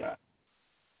this. We got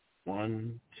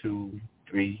 1, 2,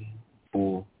 3,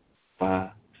 4,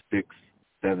 5, 6,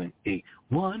 7, 8.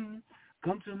 1,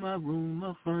 come to my room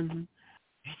of fun.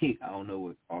 I don't know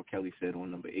what R. Kelly said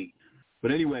on number 8.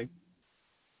 But anyway,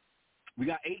 we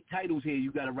got 8 titles here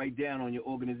you got to write down on your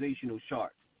organizational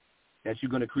chart that you're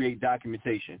going to create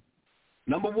documentation.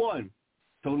 Number 1,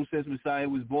 total since Messiah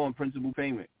was born, principal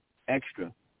payment,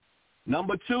 extra.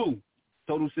 Number 2,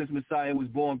 total since Messiah was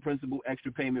born, principal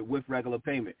extra payment with regular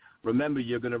payment. Remember,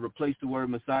 you're going to replace the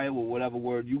word Messiah with whatever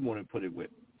word you want to put it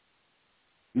with.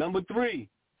 Number 3,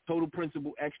 total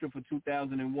principal extra for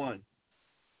 2001.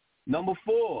 Number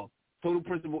 4, total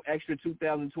principal extra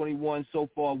 2021 so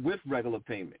far with regular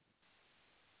payment.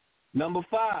 Number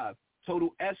 5,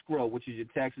 total escrow, which is your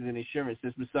taxes and insurance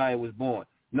since Messiah was born.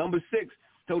 Number 6,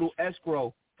 total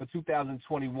escrow for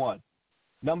 2021.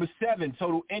 Number 7,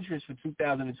 total interest for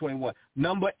 2021.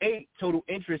 Number 8, total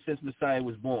interest since Messiah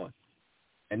was born.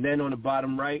 And then on the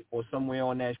bottom right or somewhere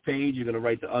on that page, you're going to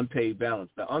write the unpaid balance.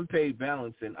 The unpaid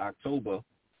balance in October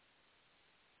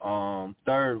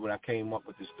 3rd, when I came up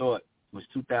with this thought, was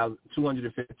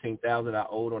 $215,000 I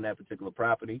owed on that particular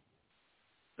property.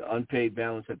 The unpaid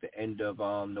balance at the end of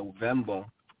November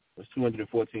was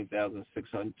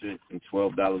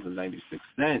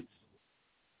 $214,612.96.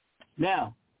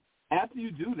 Now, after you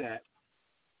do that,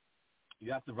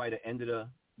 you have to write an end of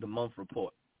the month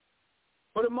report.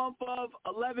 For the month of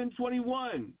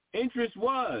 11/21, interest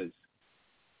was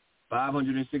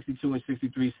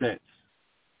 $562.63,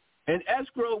 and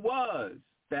escrow was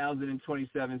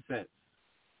 $1,027.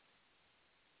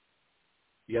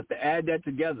 You have to add that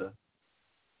together.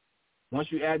 Once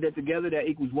you add that together, that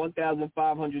equals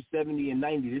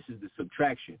 $1,570.90. This is the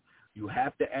subtraction. You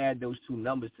have to add those two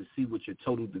numbers to see what your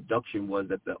total deduction was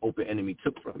that the open enemy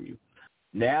took from you.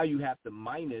 Now you have to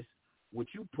minus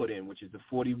what you put in, which is the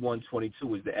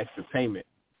 $41.22 is the extra payment.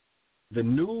 The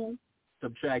new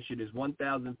subtraction is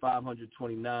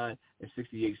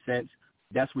 $1,529.68.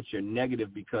 That's what you're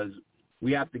negative, because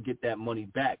we have to get that money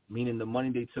back, meaning the money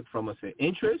they took from us in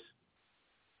interest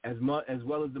as well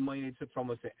as the money they took from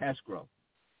us in escrow.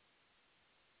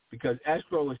 Because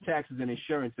escrow is taxes and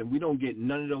insurance, and we don't get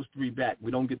none of those three back. We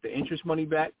don't get the interest money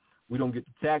back, we don't get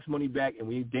the tax money back, and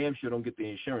we damn sure don't get the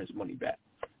insurance money back.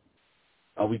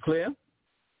 Are we clear?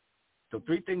 So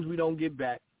three things we don't get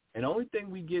back, and the only thing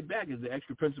we get back is the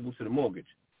extra principal to the mortgage.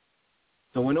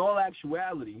 So in all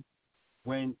actuality,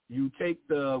 when you take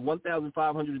the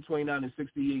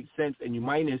 $1,529.68 and you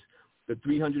minus the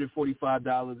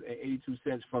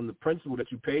 $345.82 from the principal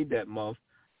that you paid that month,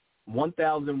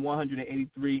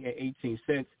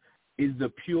 $1,183.18 is the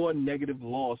pure negative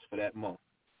loss for that month.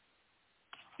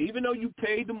 Even though you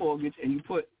paid the mortgage and you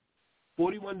put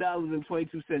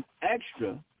 $41.22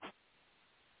 extra,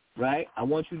 right? I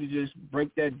want you to just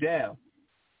break that down.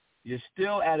 You're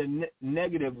still at a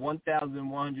negative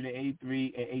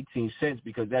 $1,183.18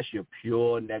 because that's your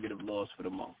pure negative loss for the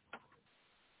month.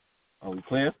 Are we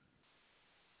clear?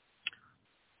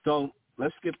 So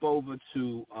let's skip over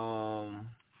to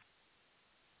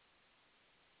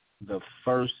the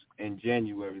first in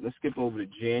January. Let's skip over to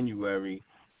January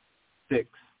 6th,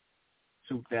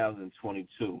 2022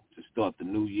 to start the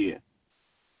new year.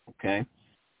 Okay?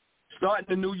 Starting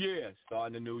the new year.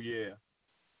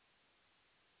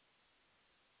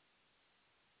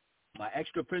 My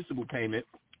extra principal payment,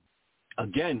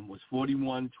 again, was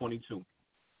 $41.22.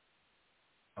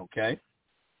 Okay?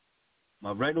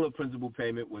 My regular principal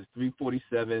payment was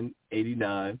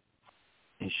 $347.89.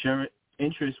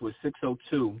 Interest was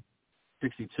 $602.62.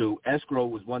 Escrow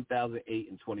was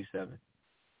 $1,008.27.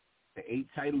 The 8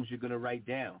 titles you're going to write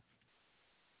down.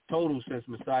 Total since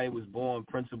Messiah was born,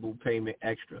 principal payment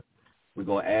extra. We're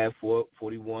going to add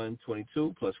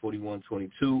 $41.22 plus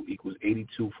 $41.22 equals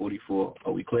 $82.44.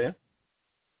 Are we clear?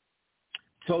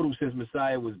 Total since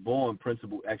Messiah was born,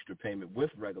 principal extra payment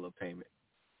with regular payment.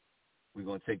 We're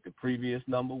going to take the previous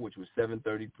number, which was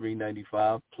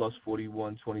 $733.95 plus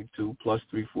 $41.22 plus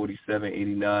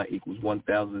 $347.89 equals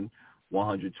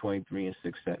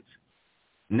 $1,123.06.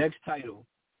 Next title,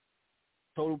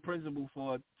 total principal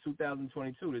for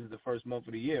 2022. This is the first month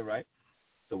of the year, right?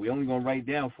 So we're only going to write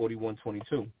down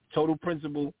 $41.22. Total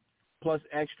principal plus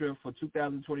extra for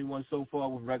 2021 so far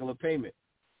with regular payment.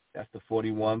 That's the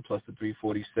 41 plus the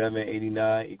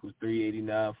 347.89 equals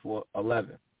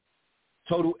 389.411.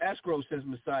 Total escrow since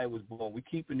Messiah was born. We're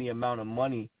keeping the amount of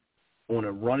money on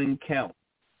a running count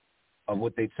of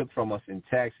what they took from us in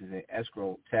taxes and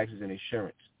escrow, taxes and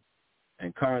insurance.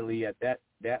 And currently at that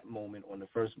moment on the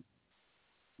first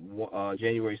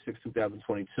January 6,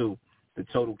 2022, the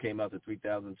total came out to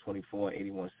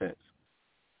 $3,024.81.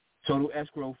 Total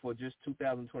escrow for just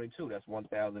 2022, that's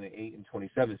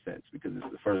 $1,008.27 because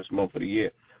it's the first month of the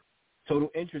year. Total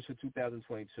interest for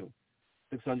 2022,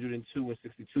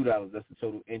 $602.62. That's the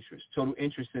total interest. Total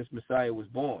interest since Messiah was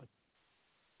born.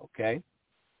 Okay?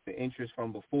 The interest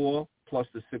from before plus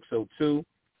the $602,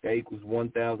 that equals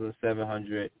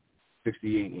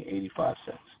 $1,768.85.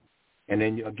 And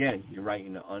then, again, you're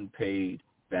writing the unpaid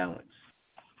balance.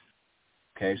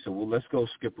 Okay, so let's go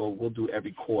skip over. We'll do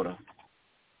every quarter.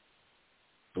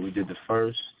 So we did the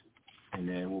first, and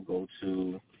then we'll go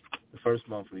to the first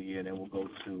month of the year, and then we'll go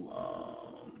to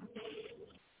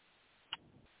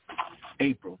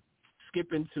April.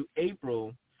 Skipping to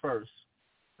April 1st,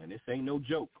 and this ain't no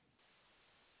joke.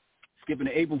 Skipping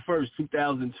to April 1st,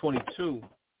 2022,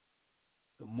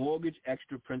 the mortgage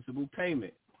extra principal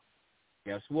payment.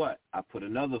 Guess what? I put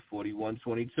another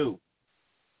 $41.22.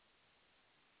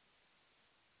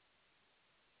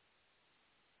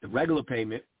 The regular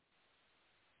payment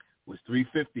was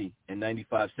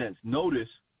 $350.95. Notice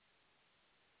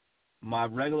my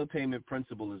regular payment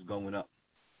principal is going up.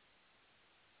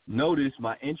 Notice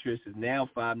my interest is now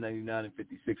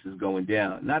 $599.56 is going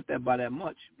down. Not that by that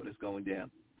much, but it's going down.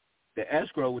 The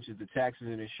escrow, which is the taxes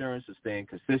and insurance, are staying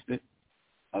consistent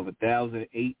of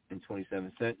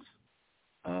 $1,008.27.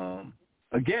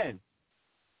 Again,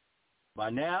 by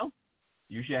now,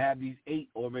 you should have these 8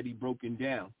 already broken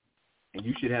down, and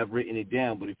you should have written it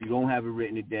down. But if you don't have it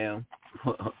written it down,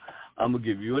 I'm going to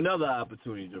give you another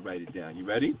opportunity to write it down. You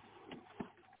ready?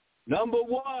 Number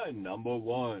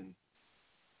one.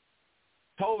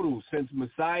 Total since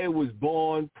Messiah was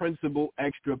born, principal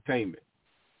extra payment.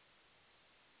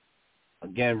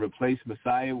 Again, replace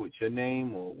Messiah with your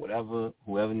name or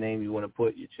whoever name you want to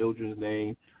put, your children's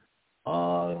name,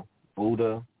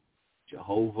 Buddha,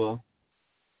 Jehovah,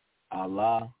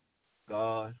 Allah,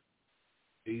 God,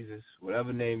 Jesus,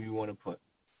 whatever name you want to put.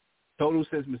 Total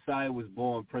since Messiah was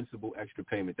born, principal extra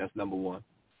payment. That's number 1.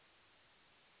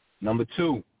 Number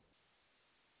 2,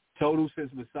 total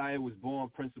since Messiah was born,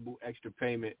 principal extra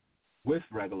payment with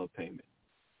regular payment.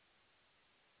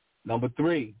 Number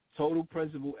 3, total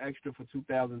principal extra for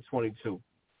 2022.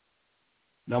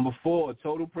 Number 4,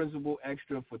 total principal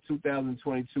extra for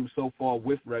 2022 so far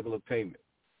with regular payment.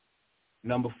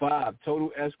 Number 5,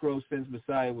 total escrow since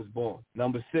Messiah was born.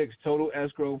 Number 6, total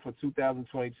escrow for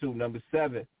 2022. Number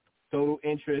 7, total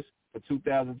interest for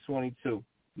 2022.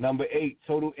 Number 8,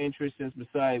 total interest since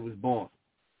Messiah was born.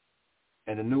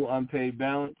 And the new unpaid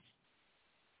balance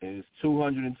is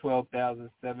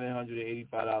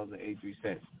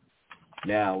 $212,785.83.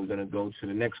 Now we're going to go to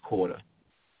the next quarter.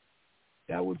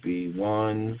 That would be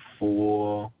 1,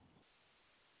 4,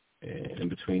 and in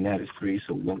between that is 3,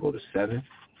 so we're going to go to 7.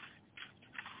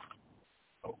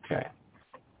 Okay.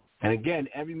 And again,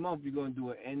 every month you're going to do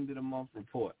an end-of-the-month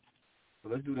report. So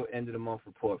let's do the end-of-the-month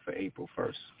report for April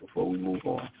first before we move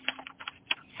on.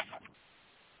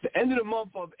 The end of the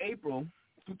month of April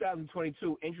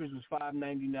 2022, interest was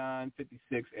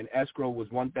 $599.56 and escrow was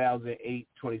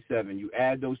 $1,008.27. You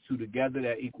add those two together,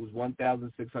 that equals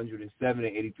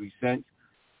 $1,607.83.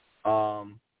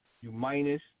 You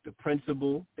minus the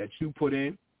principal that you put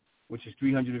in, which is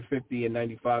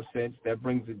 $350.95. That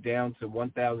brings it down to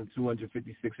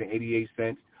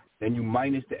 $1,256.88. Then you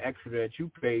minus the extra that you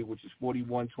paid, which is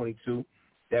 $41.22.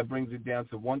 That brings it down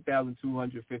to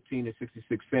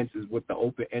 $1,215.66 is what the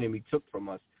open enemy took from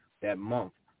us that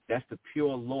month. That's the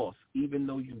pure loss. Even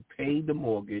though you paid the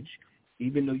mortgage,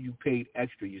 even though you paid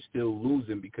extra, you're still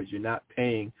losing because you're not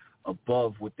paying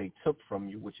above what they took from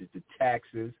you, which is the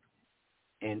taxes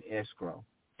and escrow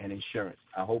and insurance.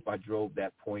 I hope I drove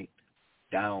that point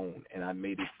down and I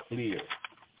made it clear.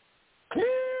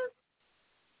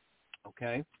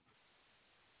 Okay?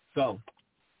 So,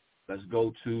 let's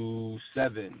go to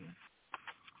 7.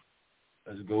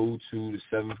 Let's go to the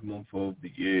 7th month of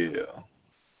the year.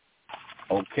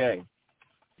 Okay.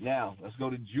 Now, let's go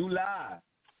to July.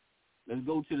 Let's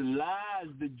go to the lies,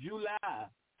 the July,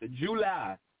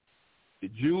 July,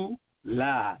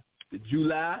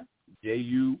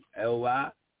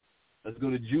 Let's go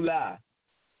to July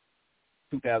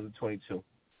 2022.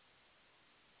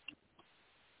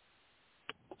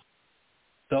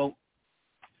 So,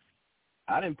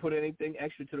 I didn't put anything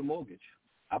extra to the mortgage.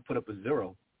 I put up a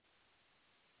 0.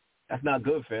 That's not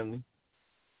good, family.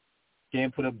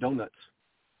 Can't put up donuts.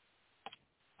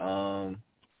 So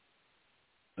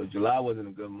July wasn't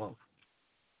a good month.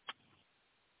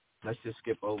 Let's just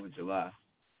skip over July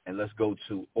and let's go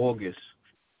to August.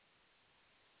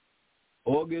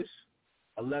 August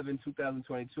 11,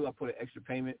 2022, I put an extra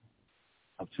payment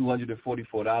of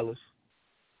 $244.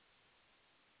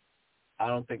 I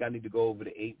don't think I need to go over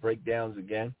the 8 breakdowns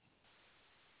again.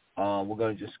 We're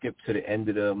going to just skip to the end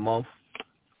of the month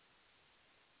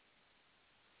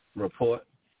report.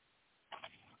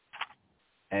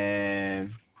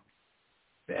 And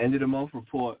the end of the month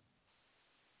report,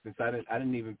 since I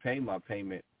didn't even pay my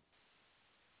payment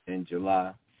in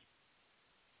July.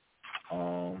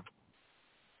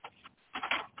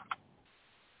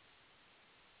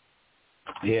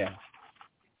 Yeah.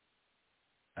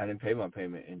 I didn't pay my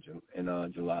payment in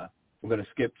July. We're going to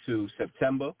skip to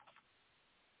September.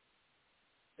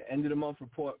 The end of the month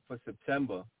report for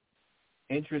September,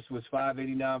 interest was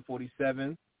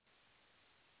 $589.47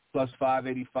 plus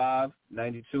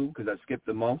 $585.92 because I skipped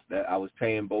the month that I was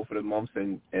paying both of the months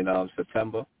in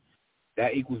September.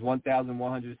 That equals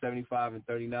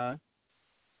 $1,175.39.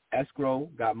 Escrow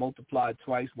got multiplied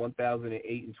twice,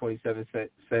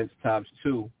 $1,008.27 times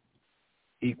 2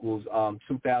 equals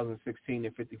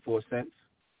 $2,016.54.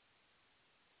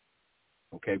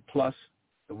 Okay, plus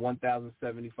the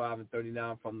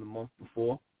 $1,075.39 from the month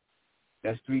before.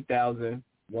 That's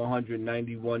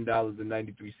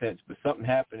 $3,191.93. But something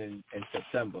happened in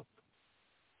September.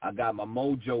 I got my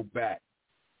mojo back.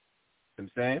 You know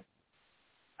what I'm saying?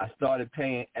 I started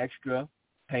paying extra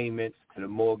payments to the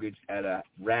mortgage at a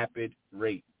rapid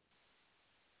rate.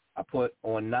 I put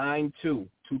on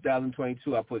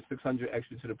 9/2/2022, I put $600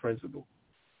 extra to the principal.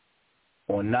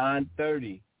 On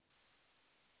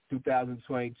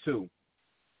 9/30/2022,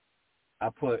 I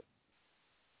put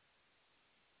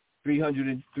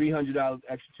 $300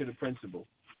 extra to the principal.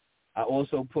 I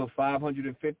also put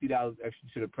 $550 extra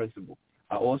to the principal.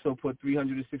 I also put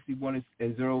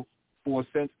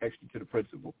 $361.04 extra to the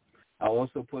principal. I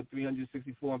also put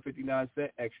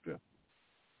 $364.59 extra.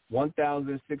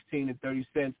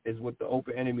 $1,016.30 is what the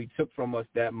open enemy took from us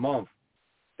that month.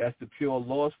 That's the pure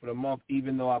loss for the month,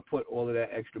 even though I put all of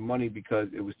that extra money because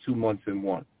it was 2 months in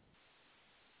one.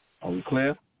 Are we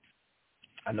clear?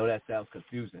 I know that sounds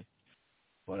confusing,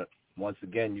 but once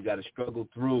again, you got to struggle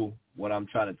through what I'm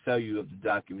trying to tell you of the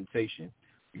documentation.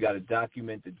 You got to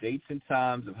document the dates and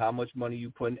times of how much money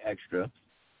you put in extra.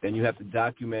 Then you have to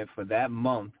document for that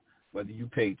month, whether you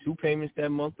paid 2 payments that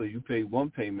month or you paid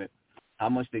 1 payment, how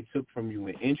much they took from you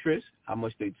in interest, how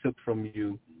much they took from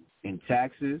you in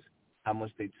taxes, how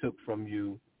much they took from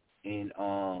you in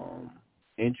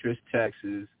interest,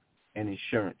 taxes, and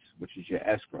insurance, which is your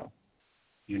escrow.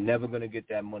 You're never going to get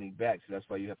that money back, so that's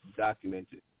why you have to document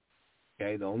it.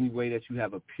 Okay? The only way that you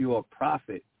have a pure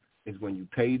profit is when you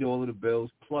paid all of the bills,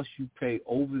 plus you pay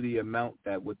over the amount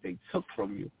that what they took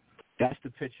from you. That's the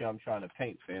picture I'm trying to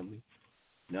paint, family.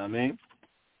 You know what I mean?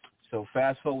 So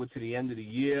fast forward to the end of the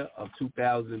year of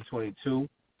 2022,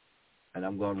 and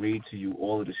I'm going to read to you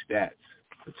all of the stats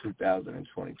for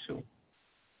 2022.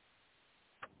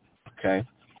 Okay?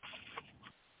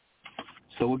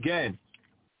 So again,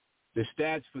 the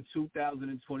stats for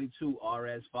 2022 are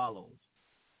as follows.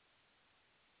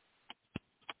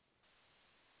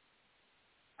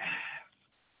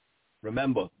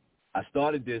 Remember, I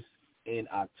started this in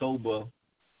October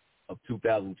of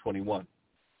 2021.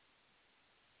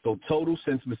 So total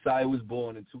since Messiah was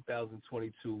born in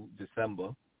 2022,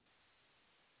 December,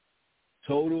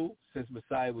 total since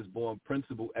Messiah was born,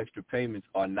 principal extra payments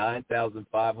are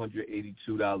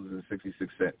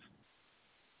 $9,582.66.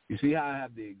 You see how I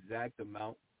have the exact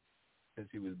amount since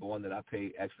he was born that I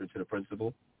paid extra to the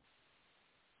principal?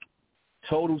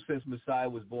 Total since Messiah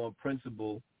was born,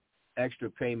 principal extra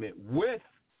payment with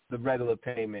the regular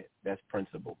payment, that's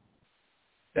principal.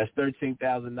 That's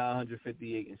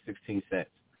 $13,958.16.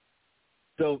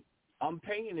 So I'm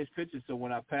painting this picture so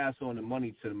when I pass on the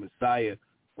money to the Messiah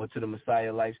or to the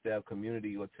Messiah Lifestyle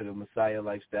community or to the Messiah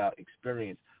Lifestyle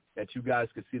experience, that you guys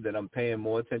can see that I'm paying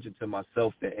more attention to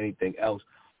myself than anything else,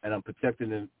 and I'm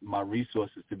protecting my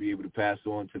resources to be able to pass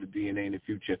on to the DNA in the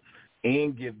future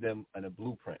and give them a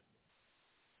blueprint.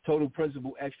 Total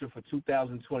principal extra for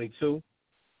 2022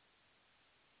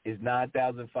 is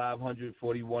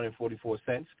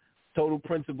 $9,541.44. Total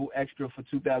principal extra for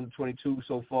 2022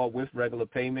 so far with regular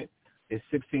payment is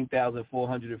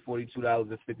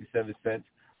 $16,442.57.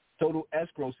 Total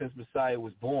escrow since Messiah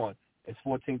was born is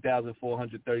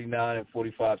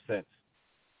 $14,439.45.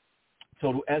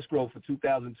 Total escrow for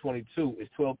 2022 is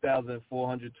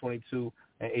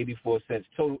 $12,422.84.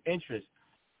 Total interest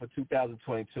for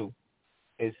 2022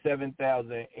 is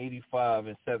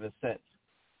 $7,085.07.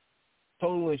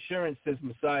 Total insurance since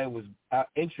Messiah was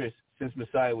interest since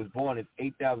Messiah was born is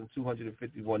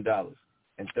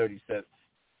 $8,251.30.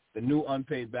 The new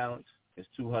unpaid balance is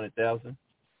 $200,000.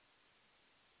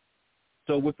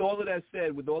 So with all of that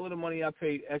said, with all of the money I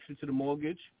paid extra to the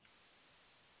mortgage,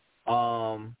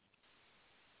 I'm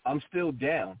still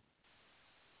down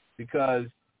because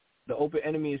the open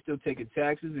enemy is still taking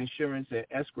taxes, insurance, and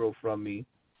escrow from me.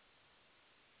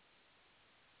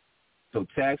 So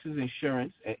taxes,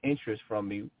 insurance, and interest from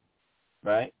me,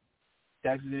 right?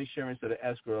 Taxes and insurance are the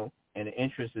escrow, and the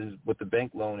interest is what the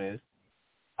bank loan is.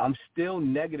 I'm still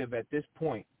negative at this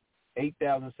point,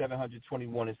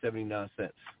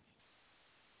 $8,721.79.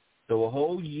 So a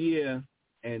whole year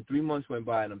and 3 months went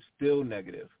by, and I'm still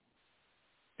negative.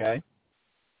 Okay?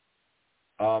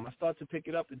 I start to pick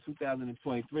it up in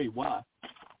 2023. Why?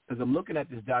 Because I'm looking at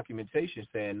this documentation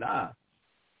saying, nah,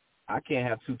 I can't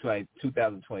have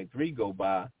 2023 go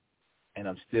by, and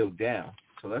I'm still down.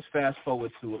 So let's fast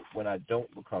forward to when I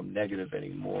don't become negative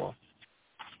anymore,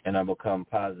 and I become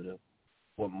positive.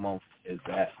 What month is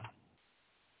that?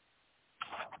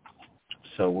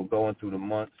 So we're going through the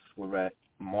months. We're at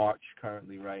March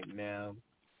currently right now.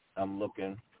 I'm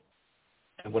looking.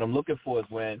 And what I'm looking for is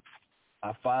when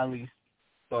I finally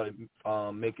started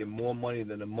making more money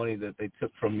than the money that they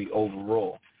took from me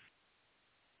overall.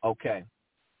 Okay.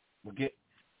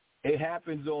 It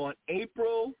happens on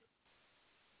April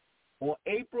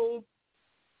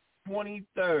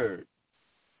 23rd.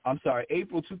 I'm sorry,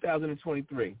 April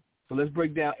 2023. So let's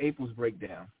break down April's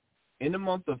breakdown. In the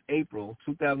month of April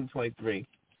 2023,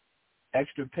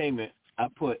 extra payment, I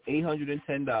put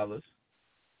 $810.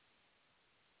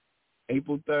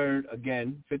 April 3rd,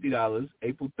 again, $50.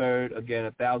 April 3rd, again,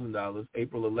 $1,000.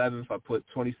 April 11th, I put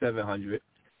 $2,700.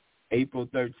 April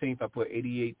 13th, I put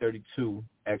 $88.32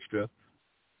 extra.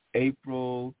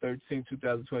 April 13th,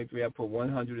 2023, I put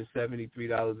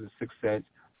 $173.06.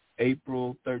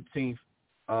 April 13th,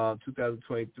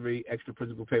 2023, extra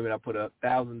principal payment, I put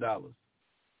 $1,000.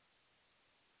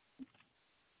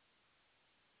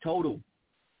 Total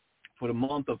for the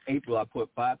month of April, I put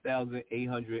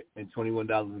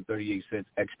 $5,821.38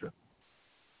 extra.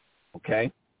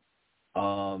 Okay?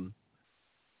 Total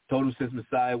since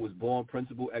Messiah was born,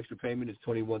 principal extra payment is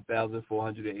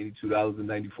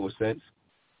 $21,482.94.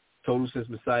 Total since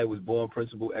Messiah was born,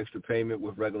 principal extra payment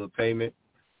with regular payment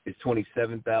is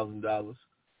 $27,000,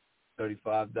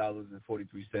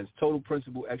 $35.43. Total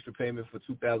principal extra payment for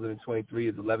 2023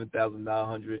 is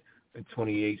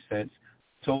 $11,928.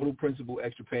 Total principal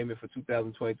extra payment for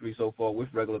 2023 so far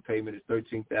with regular payment is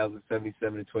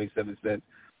 $13,077.27.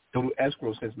 Total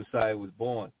escrow since Messiah was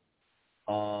born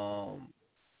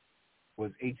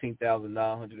was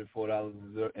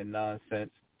 $18,904.09.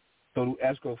 Total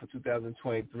escrow for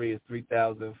 2023 is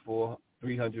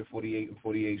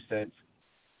 $3,348.48.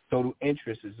 Total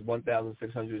interest is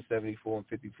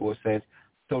 $1,674.54.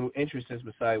 Total interest since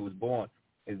Messiah was born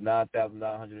is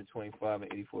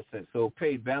 $9,925.84. So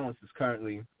paid balance is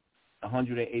currently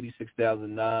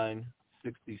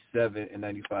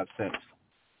 $186,967.95.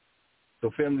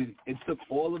 So family, it took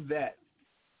all of that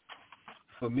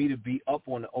for me to be up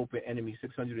on the open enemy.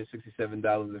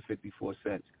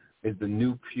 $667.54 is the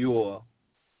new pure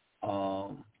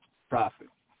profit.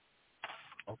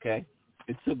 Okay?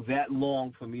 It took that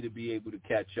long for me to be able to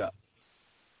catch up.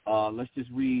 Let's just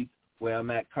read where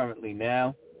I'm at currently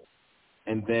now,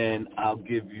 and then I'll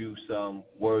give you some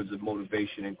words of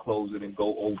motivation and close it and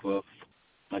go over,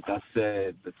 like I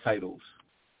said, the titles.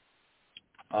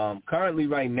 Currently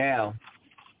right now,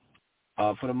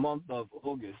 for the month of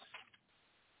August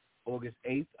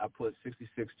 8th, I put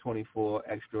 $66.24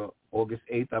 extra. August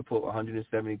 8th, I put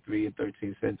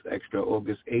 $173.13 extra.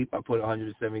 August 8th, I put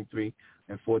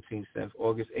 $173.14.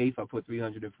 August 8th, I put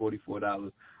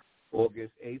 $344.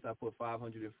 August 8th, I put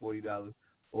 $540.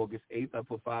 August 8th, I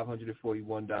put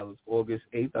 $541. August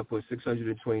 8th, I put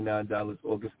 $629.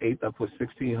 August 8th, I put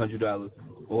 $1,600.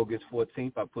 August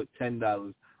 14th, I put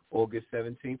 $10. August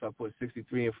 17th, I put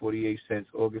 $63.48.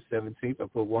 August 17th, I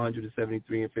put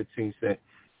 $173.15.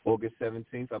 August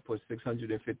 17th, I put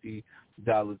 $650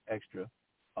 extra.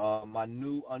 My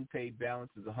new unpaid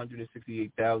balance is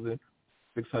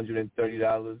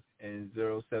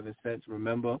 $168,630.07.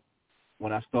 Remember,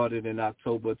 when I started in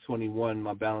October 21,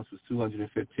 my balance was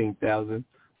 $215,000.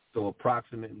 So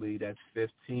approximately that's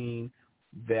 15.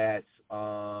 That's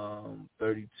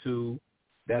 32.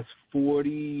 That's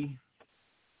 40.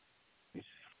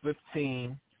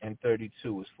 15 and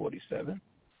 32 is 47.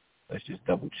 Let's just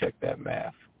double check that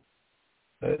math.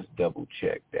 Let's double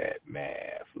check that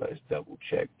math.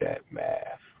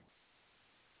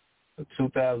 So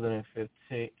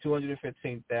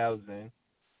 215,000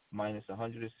 minus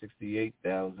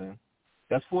 168,000.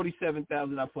 That's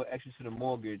 47,000 I put extra to the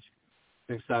mortgage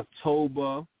since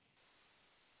October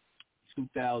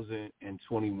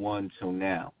 2021 till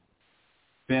now.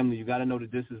 Family, you got to know the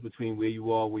distance between where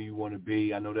you are, where you want to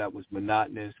be. I know that was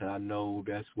monotonous, and I know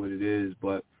that's what it is,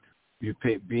 but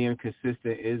being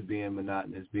consistent is being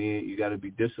monotonous. You got to be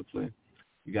disciplined.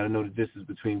 You got to know the distance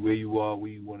between where you are,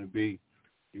 where you want to be.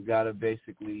 You got to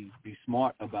basically be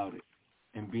smart about it.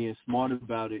 And being smart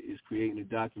about it is creating a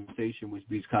documentation, which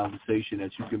means conversation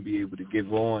that you can be able to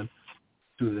give on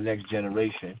to the next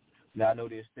generation. Now, I know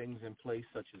there's things in place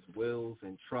such as wills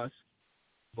and trusts,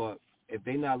 but if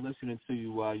they're not listening to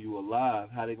you while you're alive,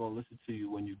 how they going to listen to you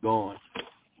when you're gone?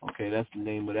 Okay, that's the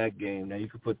name of that game. Now, you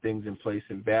can put things in place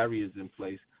and barriers in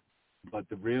place, but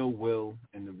the real will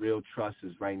and the real trust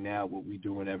is right now what we're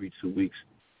doing every 2 weeks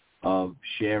of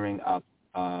sharing our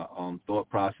thought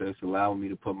process, allowing me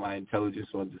to put my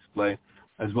intelligence on display,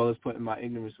 as well as putting my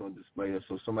ignorance on display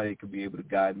so somebody could be able to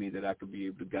guide me, that I could be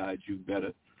able to guide you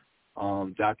better.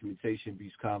 Documentation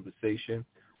beats conversation.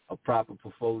 A proper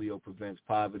portfolio prevents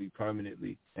poverty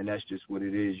permanently, and that's just what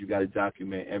it is. You got to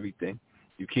document everything.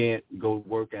 You can't go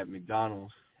work at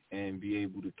McDonald's and be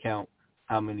able to count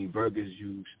how many burgers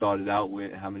you started out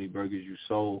with and how many burgers you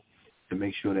sold to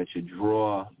make sure that your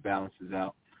drawer balances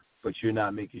out, but you're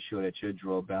not making sure that your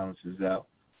drawer balances out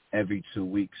every 2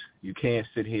 weeks. You can't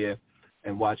sit here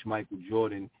and watch Michael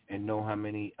Jordan and know how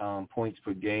many points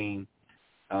per game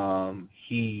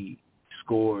he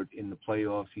scored in the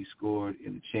playoffs, he scored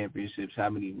in the championships, how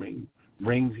many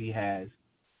rings he has,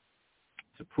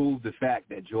 to prove the fact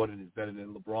that Jordan is better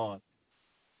than LeBron.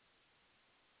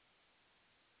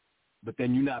 But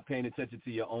then you're not paying attention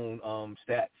to your own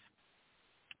stats.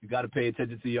 You got to pay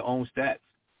attention to your own stats.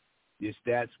 Your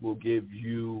stats will give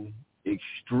you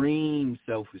extreme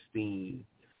self-esteem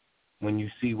when you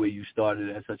see where you started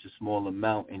at such a small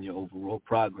amount in your overall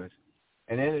progress.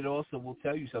 And then it also will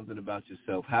tell you something about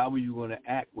yourself. How are you going to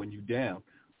act when you're down?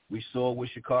 We saw what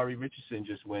Sha'Carri Richardson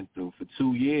just went through. For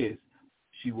 2 years,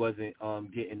 she wasn't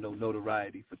getting no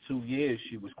notoriety. For 2 years,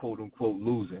 she was, quote-unquote,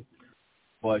 losing.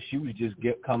 But she was just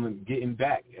getting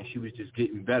back, and she was just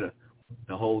getting better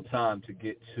the whole time to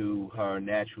get to her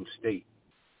natural state.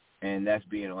 And that's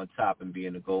being on top and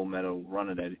being the gold medal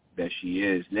runner that she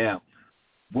is. Now,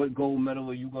 what gold medal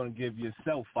are you going to give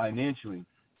yourself financially?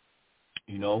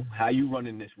 You know, how you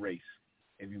running this race,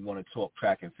 if you want to talk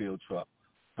track and field talk.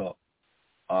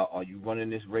 Are you running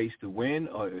this race to win,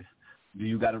 or do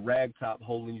you got a rag top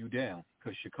holding you down?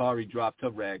 Because Sha'Carri dropped her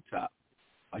rag top.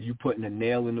 Are you putting a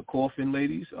nail in the coffin,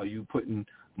 ladies? Are you putting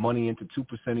money into 2%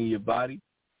 of your body?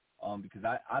 Because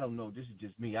I don't know. This is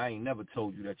just me. I ain't never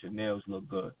told you that your nails look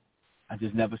good. I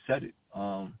just never said it.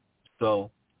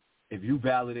 So if you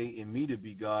validating me to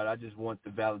be God, I just want the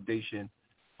validation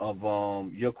of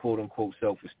your quote-unquote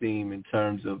self-esteem in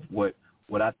terms of what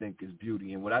I think is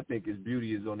beauty. And what I think is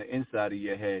beauty is on the inside of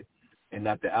your head and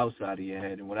not the outside of your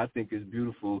head. And what I think is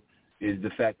beautiful is the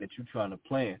fact that you're trying to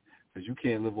plan, because you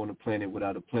can't live on the planet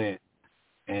without a plan.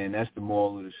 And that's the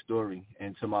moral of the story.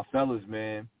 And to my fellas,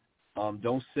 man,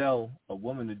 don't sell a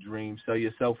woman a dream, sell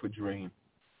yourself a dream.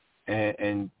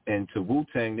 And to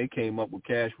Wu-Tang, they came up with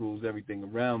cash rules, everything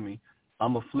around me.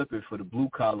 I'm going to flip it for the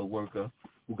blue-collar worker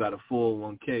who got a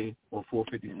 401k or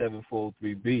 457,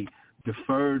 403B.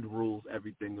 Deferred rules,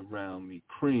 everything around me.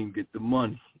 Cream, get the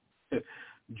money.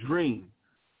 Dream.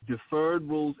 Deferred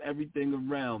rules, everything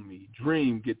around me.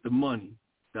 Dream, get the money.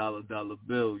 Dollar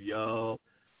bill, y'all.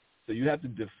 So you have to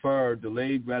defer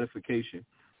delayed gratification.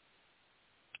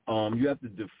 You have to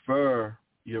defer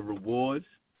your rewards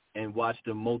and watch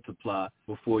them multiply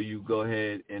before you go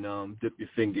ahead and dip your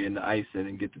finger in the ice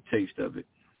and get the taste of it.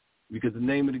 Because the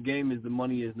name of the game is the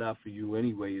money is not for you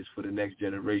anyway, it's for the next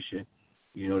generation.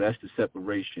 You know, that's the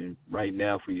separation right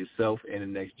now for yourself and the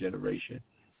next generation.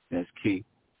 That's key.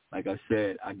 Like I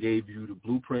said, I gave you the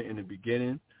blueprint in the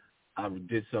beginning. I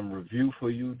did some review for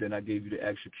you. Then I gave you the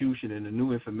execution, and the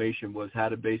new information was how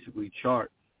to basically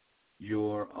chart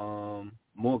your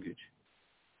mortgage,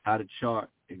 how to chart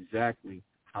exactly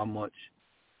how much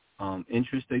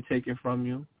interest they taking from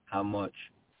you, how much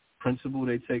principal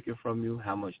they taking from you,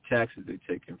 how much taxes they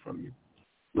taking from you.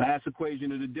 Last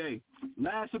equation of the day.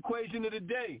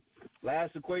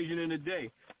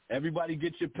 Everybody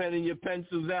get your pen and your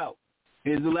pencils out.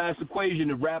 Here's the last equation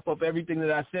to wrap up everything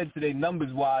that I said today,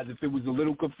 numbers-wise, if it was a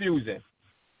little confusing.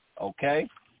 Okay?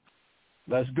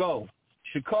 Let's go.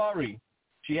 Sha'Carri,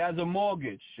 she has a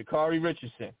mortgage, Sha'Carri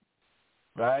Richardson,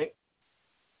 right?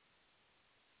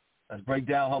 Let's break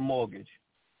down her mortgage.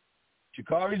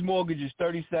 Sha'Carri's mortgage is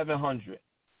 $3,700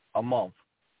 a month.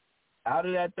 Out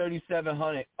of that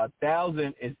 $3,700,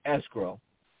 $1,000 is escrow,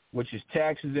 which is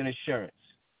taxes and insurance.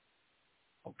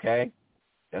 Okay?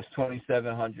 That's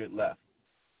 $2,700 left.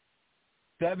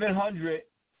 $700,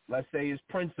 let's say, is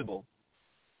principal.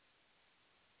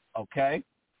 Okay?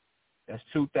 That's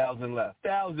 $2,000 left.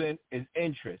 $1,000 is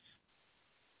interest.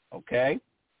 Okay?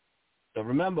 So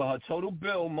remember, her total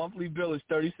bill, monthly bill, is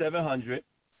 $3,700.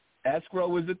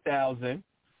 Escrow is $1,000.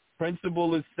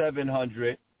 Principal is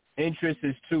 $700. Interest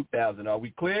is $2,000. Are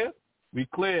we clear? We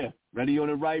clear. Ready on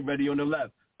the right, ready on the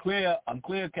left. Clear. I'm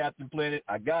clear, Captain Planet.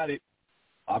 I got it.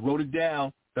 I wrote it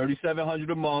down.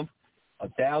 $3,700 a month.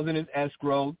 $1,000 is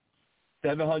escrow.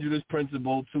 $700 is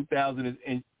principal. $2,000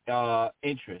 is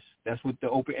interest. That's what the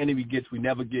open enemy gets. We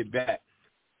never get back.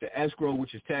 The escrow,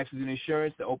 which is taxes and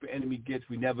insurance, the open enemy gets.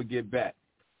 We never get back.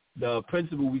 The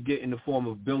principal we get in the form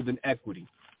of building equity.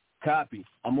 Copy.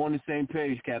 I'm on the same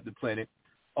page, Captain Planet.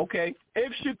 Okay.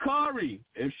 If Sha'Carri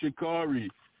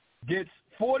gets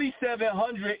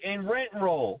 $4,700 in rent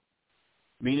roll,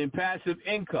 meaning passive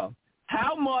income,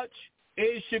 how much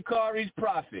is Sha'Carri's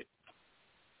profit?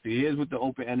 See, here's what the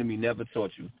open enemy never taught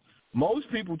you. Most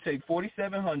people take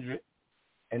 $4,700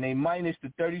 and they minus the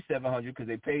 $3,700 because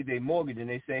they paid their mortgage, and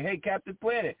they say, hey, Captain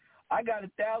Planet, I got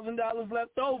 $1,000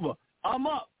 left over. I'm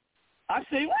up. I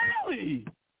say, really?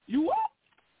 You up?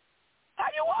 How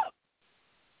you up?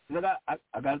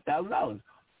 I got $1,000.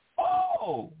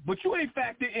 Oh, but you ain't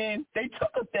factored in. They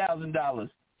took $1,000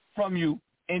 from you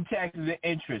in taxes and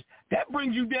interest. That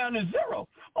brings you down to zero.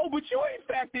 Oh, but you ain't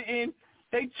factored in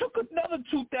they took another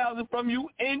 $2,000 from you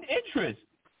in interest.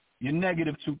 You're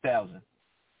negative $2,000.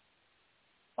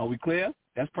 Are we clear?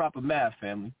 That's proper math,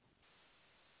 family.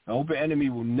 The open enemy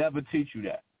will never teach you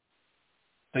that.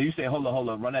 So you say, hold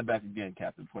on, run that back again,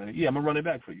 Captain Planet. Yeah, I'm going to run it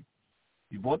back for you.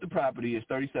 You bought the property, it's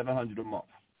 $3,700 a month.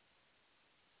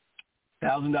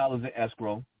 $1,000 in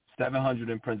escrow, $700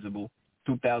 in principal,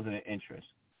 $2,000 in interest.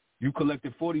 You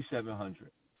collected $4,700.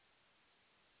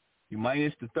 You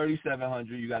minus the $3,700,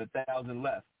 you got $1,000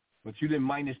 left. But you didn't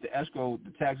minus the escrow,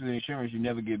 the taxes and insurance you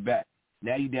never get back.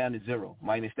 Now you're down to zero,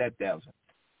 minus that $1,000.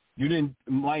 You didn't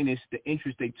minus the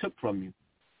interest they took from you.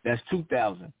 That's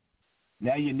 $2,000.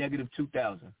 Now you're negative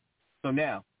 $2,000. So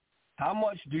now, how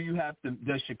much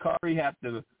does Sha'Carri have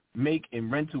to make in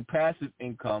rental passive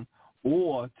income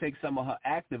or take some of her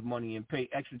active money and pay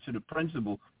extra to the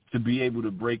principal to be able to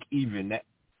break even that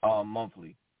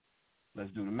monthly?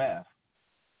 Let's do the math.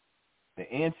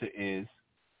 The answer is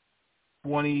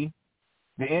 $3,000.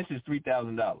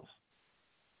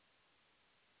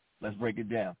 Let's break it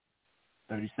down.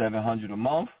 $3,700 a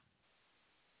month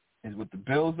is what the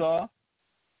bills are.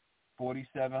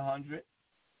 $4,700.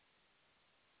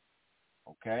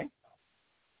 Okay.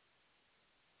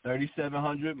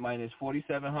 $3,700 minus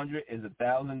 $4,700 is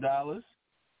 $1,000.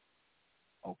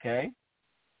 Okay.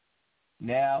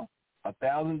 Now,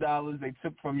 $1,000 they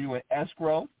took from you in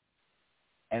escrow,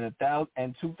 and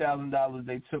 $2,000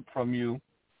 they took from you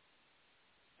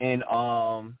in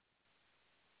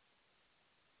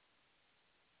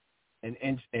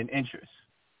interest.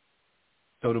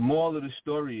 So the moral of the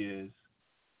story is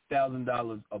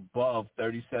 $1,000 above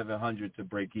 $3,700 to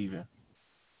break even.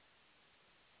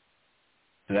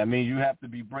 So that means you have to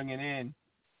be bringing in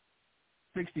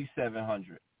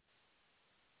 $6,700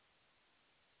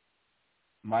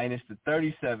 minus the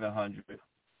 $3,700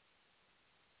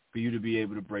 for you to be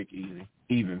able to break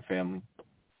even, family.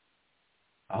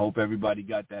 I hope everybody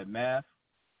got that math.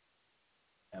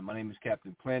 And my name is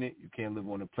Captain Planet. You can't live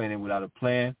on a planet without a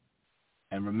plan.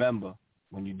 And remember,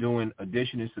 when you're doing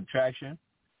addition and subtraction,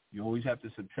 you always have to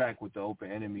subtract what the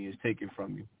open enemy is taking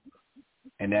from you.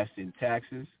 And that's in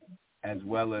taxes as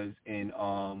well as in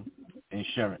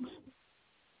insurance.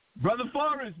 Brother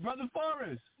Forrest.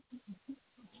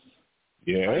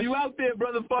 Yes. Are you out there,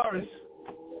 Brother Forrest?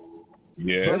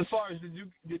 Yes. Brother Forrest,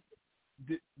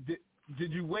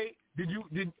 did you wait?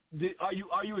 Are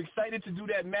you excited to do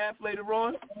that math later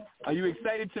on? Are you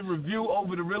excited to review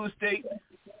over the real estate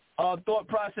thought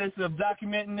process of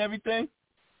documenting everything?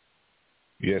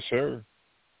 Yes, sir.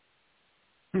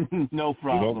 No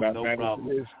problem.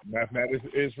 Mathematics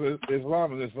is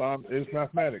Islam, and Islam is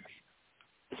mathematics.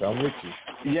 So I'm with you.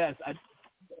 Yes,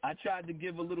 I tried to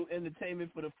give a little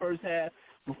entertainment for the first half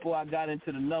before I got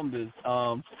into the numbers,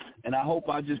 and I hope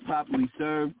I just properly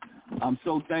served. I'm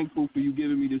so thankful for you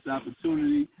giving me this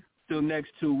opportunity. Till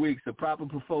next 2 weeks, a proper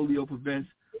portfolio prevents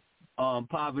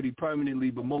poverty permanently,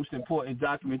 but most important,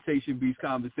 documentation beats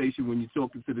conversation when you're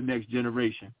talking to the next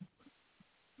generation.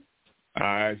 All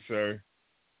right, sir.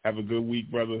 Have a good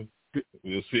week, brother.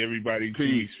 We'll see everybody 2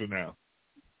 weeks from now.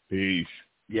 Peace.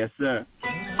 Yes, sir.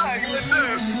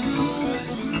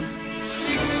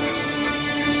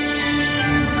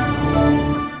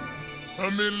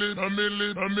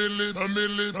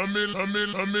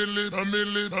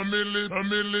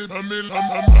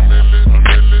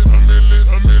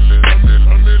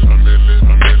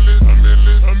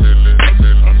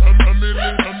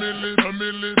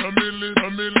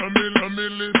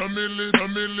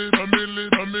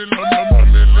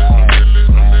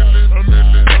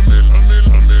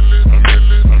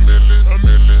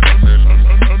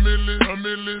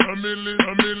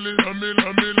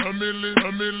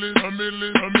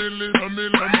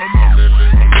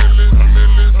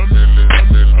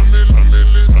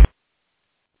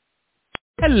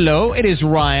 Hello, it is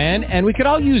Ryan, and we could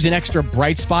all use an extra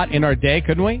bright spot in our day,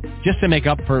 couldn't we? Just to make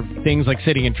up for things like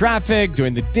sitting in traffic,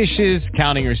 doing the dishes,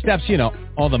 counting your steps, you know,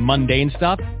 all the mundane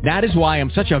stuff. That is why I'm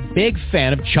such a big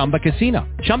fan of Chumba Casino.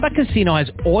 Chumba Casino has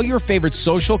all your favorite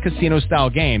social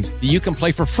casino-style games that you can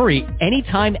play for free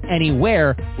anytime,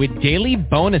 anywhere with daily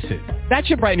bonuses. That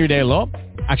should brighten your day a little.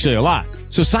 Actually, a lot.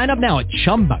 So sign up now at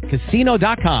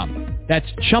ChumbaCasino.com. That's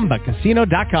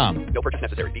ChumbaCasino.com. No purchase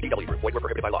necessary. VGW Group. Void where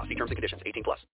prohibited by law. See terms and conditions. 18+.